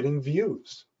posts getting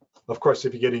views? Of course,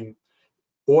 if you're getting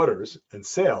orders and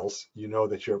sales, you know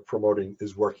that your promoting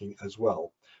is working as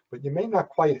well. But you may not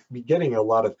quite be getting a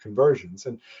lot of conversions.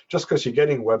 And just because you're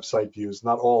getting website views,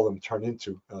 not all of them turn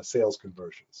into sales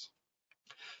conversions.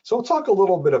 So we'll talk a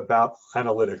little bit about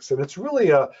analytics. And it's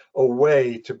really a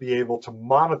way to be able to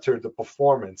monitor the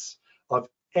performance of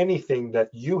anything that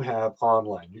you have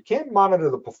online. You can't monitor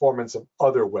the performance of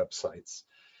other websites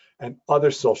and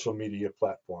other social media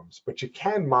platforms, but you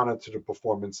can monitor the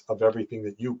performance of everything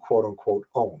that you quote unquote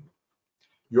own,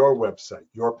 your website,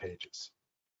 your pages.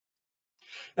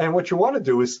 And what you want to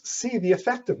do is see the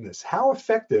effectiveness. How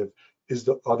effective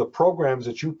are the programs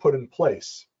that you put in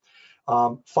place?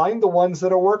 Find the ones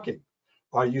that are working.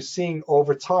 Are you seeing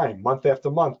over time, month after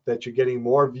month, that you're getting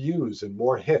more views and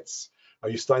more hits? Are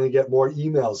you starting to get more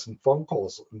emails and phone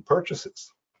calls and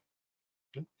purchases?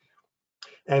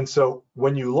 And so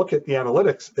when you look at the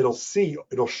analytics,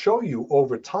 it'll show you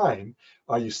over time,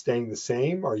 are you staying the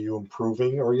same? Are you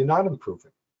improving or are you not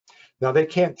improving? Now, they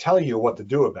can't tell you what to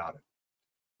do about it,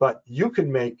 but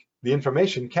the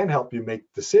information can help you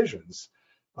make decisions,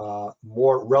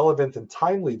 more relevant and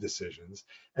timely decisions,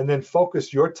 and then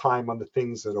focus your time on the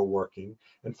things that are working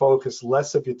and focus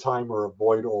less of your time or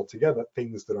avoid altogether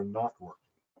things that are not working.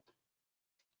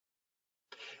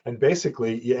 And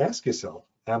basically, you ask yourself,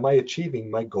 am I achieving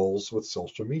my goals with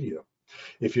social media?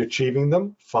 If you're achieving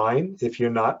them, fine. If you're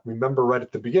not, remember right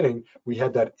at the beginning, we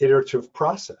had that iterative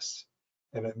process.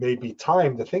 And it may be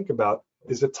time to think about,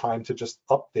 is it time to just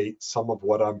update some of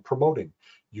what I'm promoting,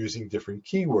 using different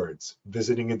keywords,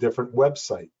 visiting a different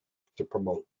website to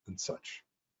promote and such.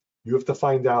 You have to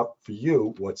find out for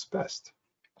you what's best.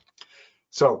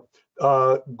 So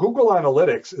Google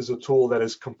Analytics is a tool that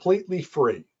is completely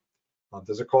free.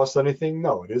 Does it cost anything?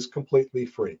 No, it is completely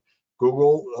free.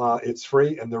 Google, it's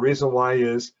free, and the reason why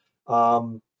is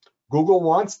Google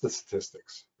wants the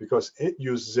statistics because it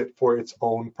uses it for its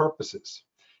own purposes.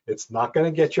 It's not going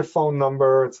to get your phone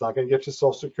number. It's not going to get your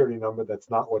social security number. That's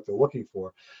not what they're looking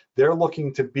for. They're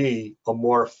looking to be a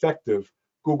more effective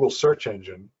Google search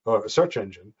engine,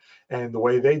 and the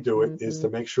way they do it is to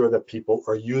make sure that people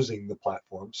are using the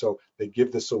platform. So they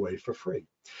give this away for free.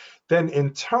 Then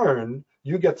in turn,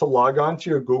 you get to log on to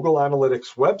your Google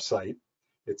Analytics website.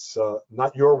 It's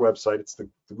not your website, it's the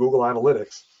Google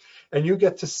Analytics. And you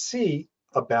get to see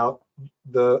about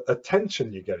the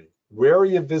attention you're getting. Where are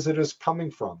your visitors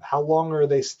coming from? How long are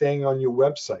they staying on your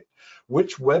website?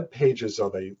 Which web pages are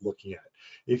they looking at?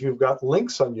 If you've got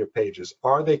links on your pages,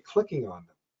 are they clicking on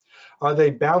them? Are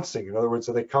they bouncing? In other words,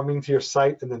 are they coming to your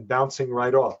site and then bouncing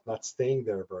right off, not staying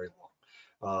there very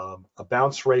long? A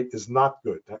bounce rate is not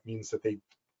good. That means that they,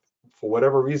 for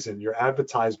whatever reason, your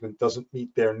advertisement doesn't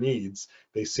meet their needs.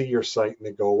 They see your site and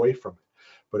they go away from it.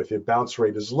 But if your bounce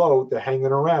rate is low, they're hanging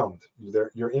around.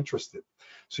 You're interested.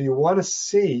 So you want to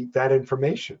see that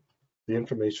information, the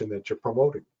information that you're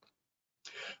promoting.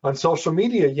 On social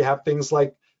media, you have things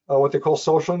like what they call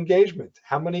social engagement.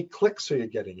 How many clicks are you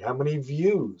getting? How many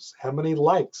views? How many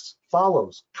likes,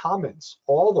 follows, comments?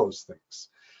 All those things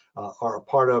are a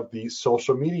part of the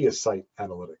social media site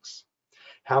analytics.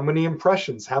 How many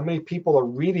impressions? How many people are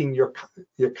reading your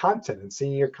content and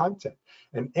seeing your content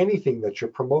and anything that you're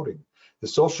promoting? The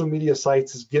social media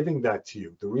sites is giving that to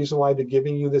you. The reason why they're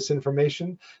giving you this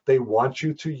information, they want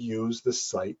you to use the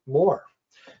site more.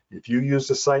 If you use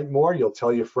the site more, you'll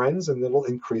tell your friends and it'll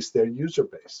increase their user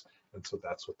base. And so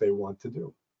that's what they want to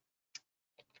do.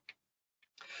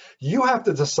 You have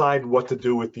to decide what to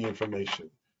do with the information.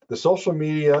 The social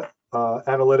media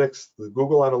analytics, the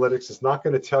Google Analytics is not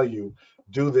going to tell you,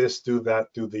 do this, do that,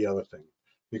 do the other thing,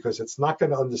 because it's not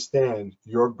going to understand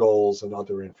your goals and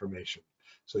other information.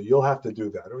 So you'll have to do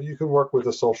that, or you can work with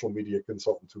a social media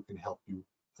consultant who can help you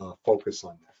focus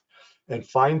on that. And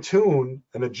fine-tune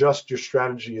and adjust your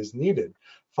strategy as needed.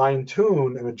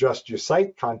 Fine-tune and adjust your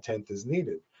site content as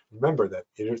needed. Remember that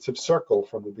iterative circle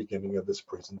from the beginning of this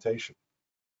presentation.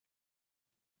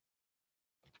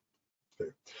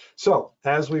 Okay. So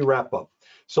as we wrap up,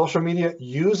 social media,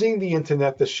 using the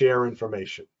internet to share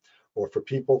information, or for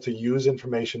people to use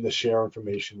information to share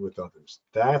information with others.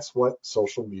 That's what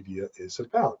social media is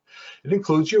about. It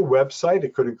includes your website.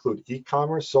 It could include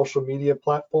e-commerce, social media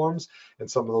platforms,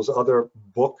 and some of those other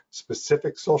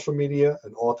book-specific social media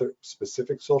and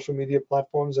author-specific social media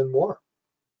platforms and more.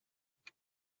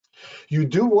 You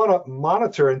do want to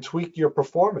monitor and tweak your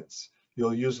performance.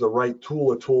 You'll use the right tool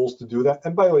or tools to do that.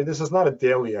 And by the way, this is not a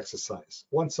daily exercise.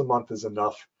 Once a month is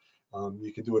enough.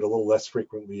 You can do it a little less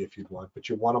frequently if you'd want, but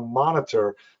you want to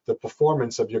monitor the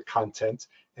performance of your content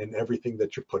and everything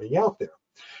that you're putting out there.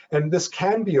 And this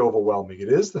can be overwhelming. It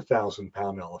is the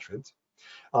 1,000-pound elephant.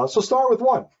 So start with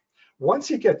one. Once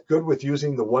you get good with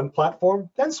using the one platform,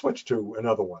 then switch to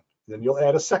another one. Then you'll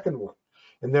add a second one.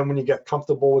 And then when you get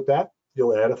comfortable with that,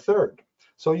 you'll add a third.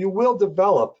 So you will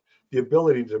develop the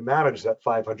ability to manage that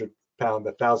 500-pound,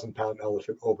 that 1,000-pound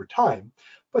elephant over time.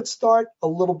 But start a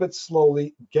little bit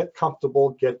slowly, get comfortable,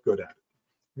 get good at it.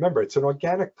 Remember, it's an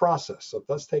organic process, so it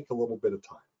does take a little bit of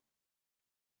time.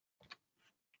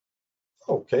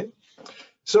 Okay,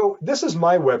 so this is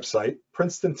my website,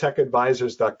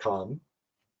 princetontechadvisors.com.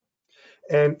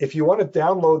 And if you want to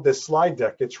download this slide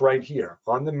deck, it's right here.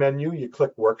 On the menu, you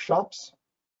click Workshops.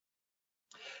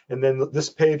 And then this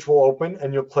page will open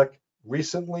and you'll click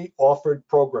Recently Offered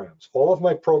Programs. All of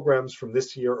my programs from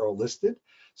this year are listed.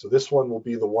 So this one will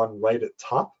be the one right at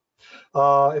top.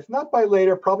 If not by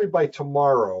later, probably by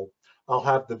tomorrow, I'll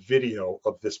have the video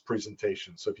of this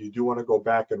presentation. So if you do want to go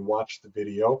back and watch the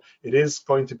video, it is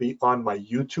going to be on my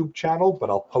YouTube channel, but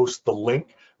I'll post the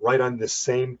link right on this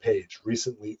same page,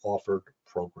 Recently Offered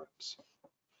Programs.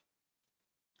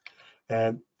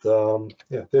 And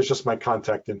yeah, there's just my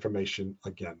contact information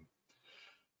again.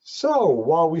 So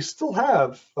while we still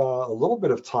have a little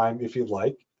bit of time, if you'd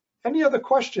like, any other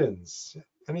questions?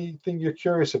 Anything you're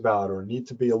curious about or need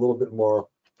to be a little bit more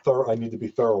thorough, I need to be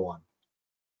thorough on?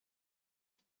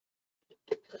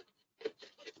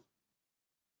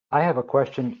 I have a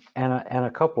question and a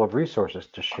couple of resources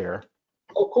to share.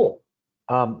 Oh, cool.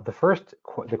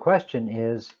 The question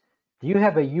is, do you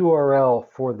have a URL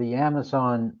for the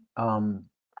Amazon, for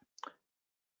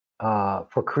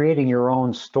creating your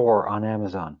own store on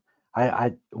Amazon?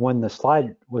 when the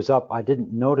slide was up, I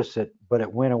didn't notice it, but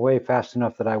it went away fast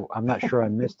enough that I'm not sure I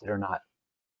missed it or not.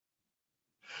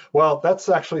 Well, that's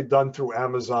actually done through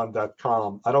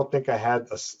Amazon.com. I don't think I had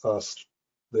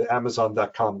the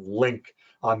Amazon.com link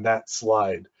on that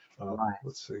slide. Right.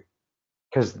 Let's see.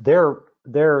 Because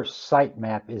their site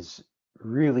map is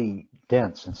really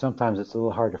dense, and sometimes it's a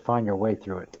little hard to find your way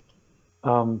through it.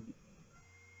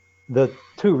 The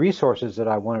two resources that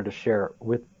I wanted to share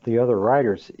with the other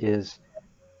writers is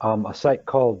a site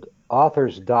called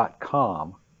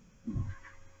authors.com.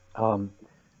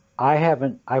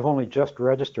 I've only just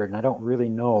registered, and I don't really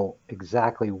know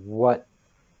exactly what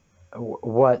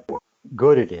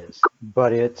good it is,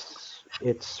 but it's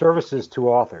services to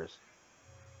authors,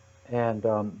 and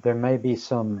there may be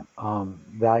some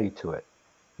value to it.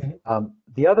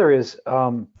 The other is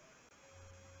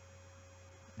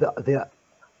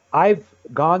I've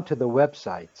gone to the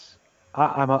websites.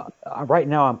 Right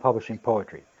now I'm publishing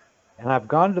poetry, and I've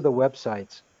gone to the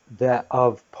websites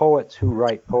of poets who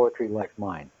write poetry like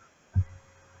mine,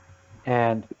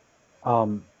 and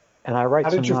I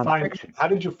write some nonfiction. How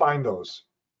did you find those?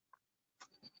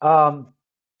 Um,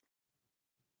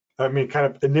 I mean, kind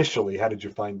of initially, how did you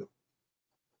find them?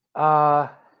 I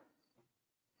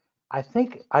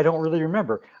think I don't really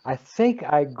remember. I think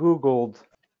I Googled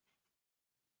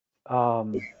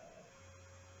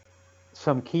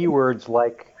some keywords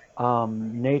like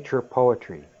nature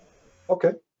poetry.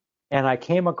 Okay. And I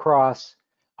came across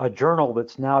a journal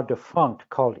that's now defunct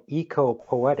called Eco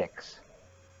Poetics.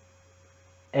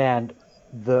 And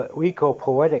the Eco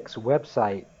Poetics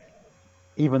website,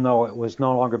 even though it was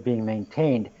no longer being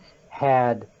maintained,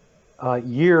 had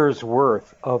years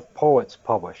worth of poets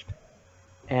published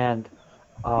and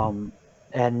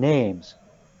names.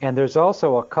 And there's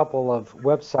also a couple of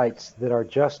websites that are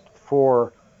just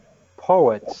for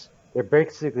poets. They're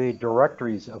basically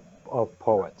directories of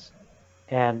poets.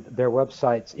 And their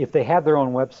websites, if they have their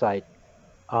own website,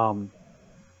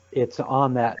 it's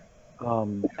on that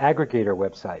aggregator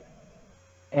website.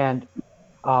 And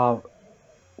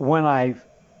when I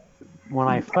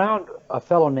found a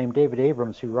fellow named David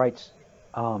Abrams who writes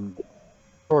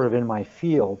sort of in my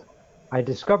field, I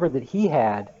discovered that he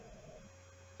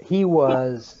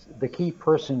was the key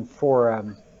person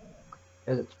for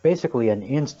it's basically an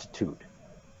institute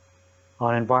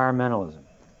on environmentalism,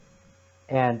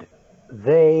 and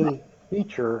they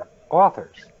feature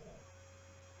authors,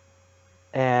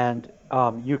 and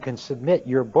you can submit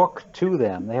your book to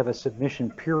them. They have a submission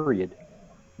period.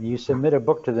 You submit a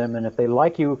book to them, and if they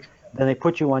like you, then they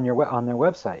put you on their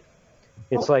website.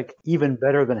 It's like even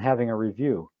better than having a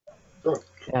review. Sure.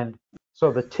 And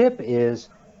so the tip is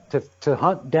to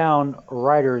hunt down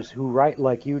writers who write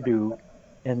like you do,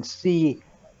 and see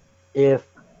if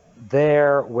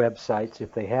their websites,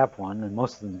 if they have one, and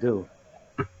most of them do,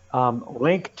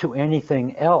 link to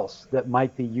anything else that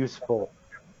might be useful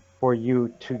for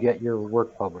you to get your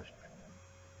work published.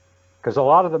 Because a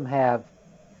lot of them have,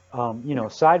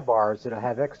 sidebars that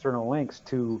have external links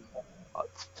to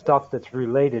stuff that's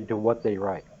related to what they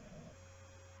write.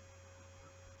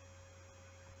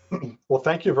 Well,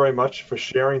 thank you very much for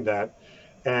sharing that.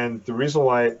 And the reason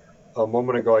why a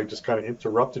moment ago I just kind of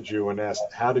interrupted you and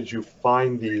asked, how did you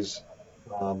find these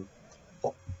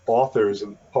authors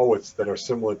and poets that are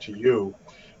similar to you,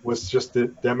 was just to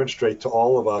demonstrate to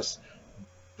all of us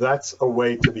that's a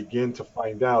way to begin to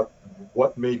find out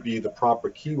what may be the proper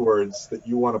keywords that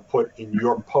you want to put in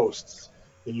your posts,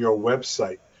 in your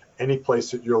website, any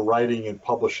place that you're writing and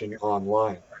publishing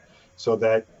online, so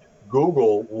that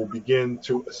Google will begin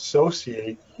to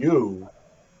associate you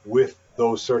with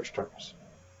those search terms.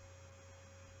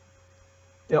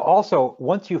 Also,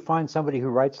 once you find somebody who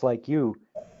writes like you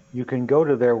can go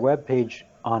to their webpage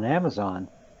on Amazon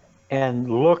and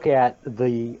look at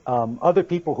the other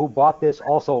people who bought this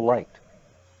also liked.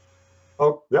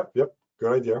 Oh, yep,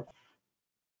 good idea.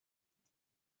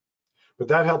 But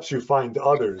that helps you find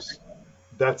others.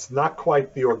 That's not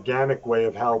quite the organic way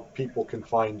of how people can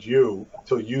find you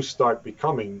until you start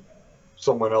becoming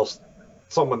someone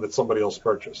that somebody else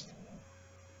purchased.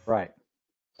 Right.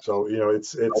 So,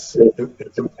 it's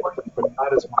important, but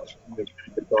not as much in the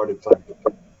getting started time.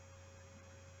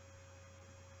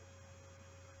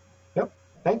 Yep.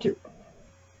 Thank you.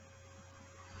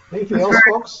 Anything else,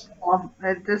 folks? Well,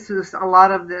 a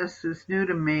lot of this is new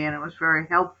to me, and it was very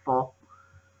helpful.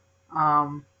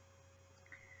 I'm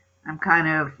kind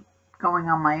of going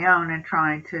on my own and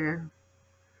trying to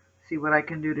see what I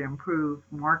can do to improve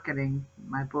marketing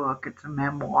my book. It's a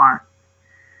memoir.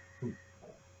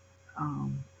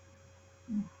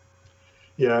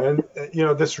 Yeah, and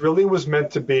this really was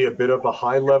meant to be a bit of a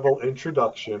high-level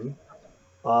introduction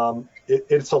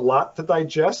It's a lot to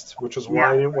digest, which is why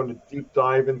I Yeah. didn't want to deep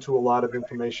dive into a lot of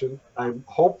information. I'm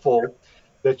hopeful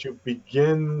that you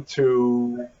begin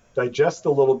to digest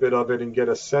a little bit of it and get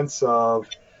a sense of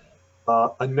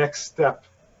a next step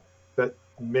that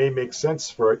may make sense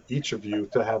for each of you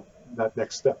to have that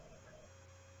next step.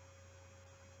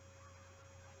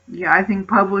 Yeah, I think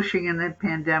publishing in the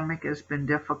pandemic has been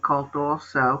difficult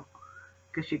also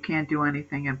because you can't do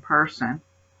anything in person.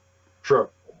 Sure.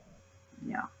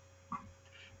 Yeah.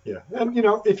 Yeah. And,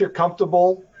 if you're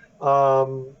comfortable,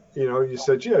 you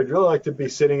said, gee, I'd really like to be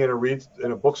sitting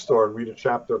in a bookstore and read a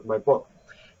chapter of my book.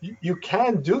 You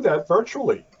can do that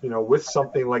virtually, with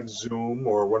something like Zoom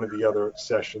or one of the other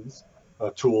sessions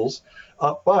tools.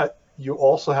 But you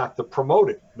also have to promote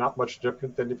it. Not much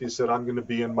different than if you said, I'm going to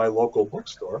be in my local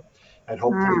bookstore, and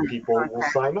hopefully people will Okay.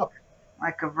 sign up.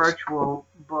 Like a virtual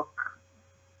book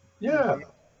Yeah. review.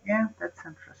 Yeah, that's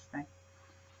interesting.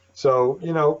 So,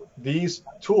 these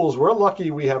tools, we're lucky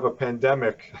we have a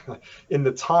pandemic in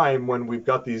the time when we've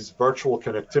got these virtual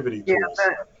connectivity Yeah, tools.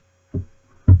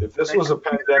 If this the was a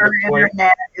computer pandemic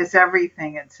internet is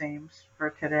everything, it seems, for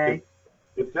if, today.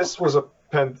 if this was a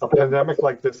pandemic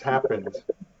like this happened,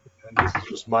 and this is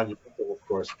just monumental, of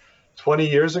course, 20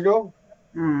 years ago,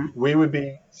 Mm. we would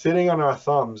be sitting on our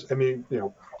thumbs. I mean,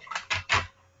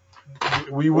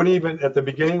 we wouldn't even, at the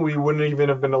beginning, we wouldn't even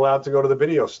have been allowed to go to the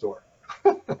video store.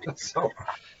 So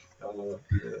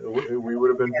we would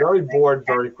have been very bored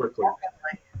very quickly.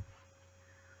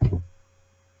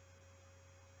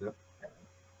 Yep.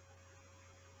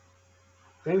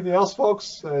 Anything else,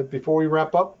 folks, before we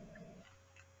wrap up?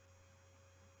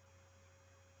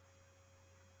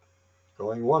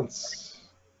 Going once,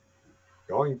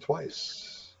 going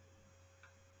twice.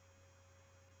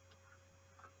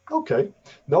 Okay,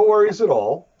 no worries at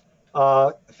all.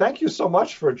 Thank you so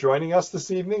much for joining us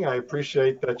this evening. I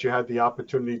appreciate that you had the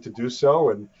opportunity to do so,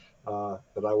 and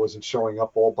that I wasn't showing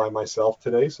up all by myself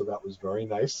today, so that was very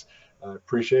nice. I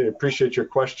appreciate your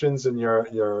questions and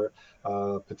your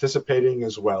participating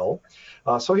as well.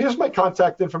 So here's my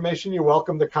contact information. You're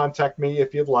welcome to contact me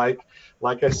if you'd like.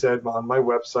 Like I said, on my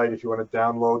website, if you want to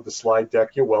download the slide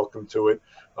deck, you're welcome to it.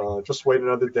 Just wait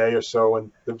another day or so,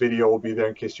 and the video will be there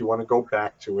in case you want to go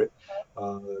back to it.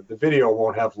 The video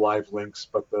won't have live links,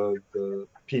 but the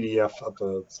PDF of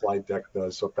the slide deck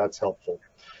does. So if that's helpful,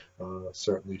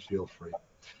 certainly feel free.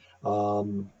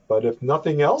 But if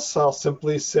nothing else, I'll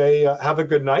simply say have a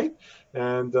good night,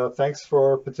 and thanks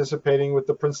for participating with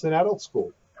the Princeton Adult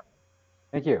School.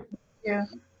 Thank you. Yeah.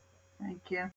 Thank you.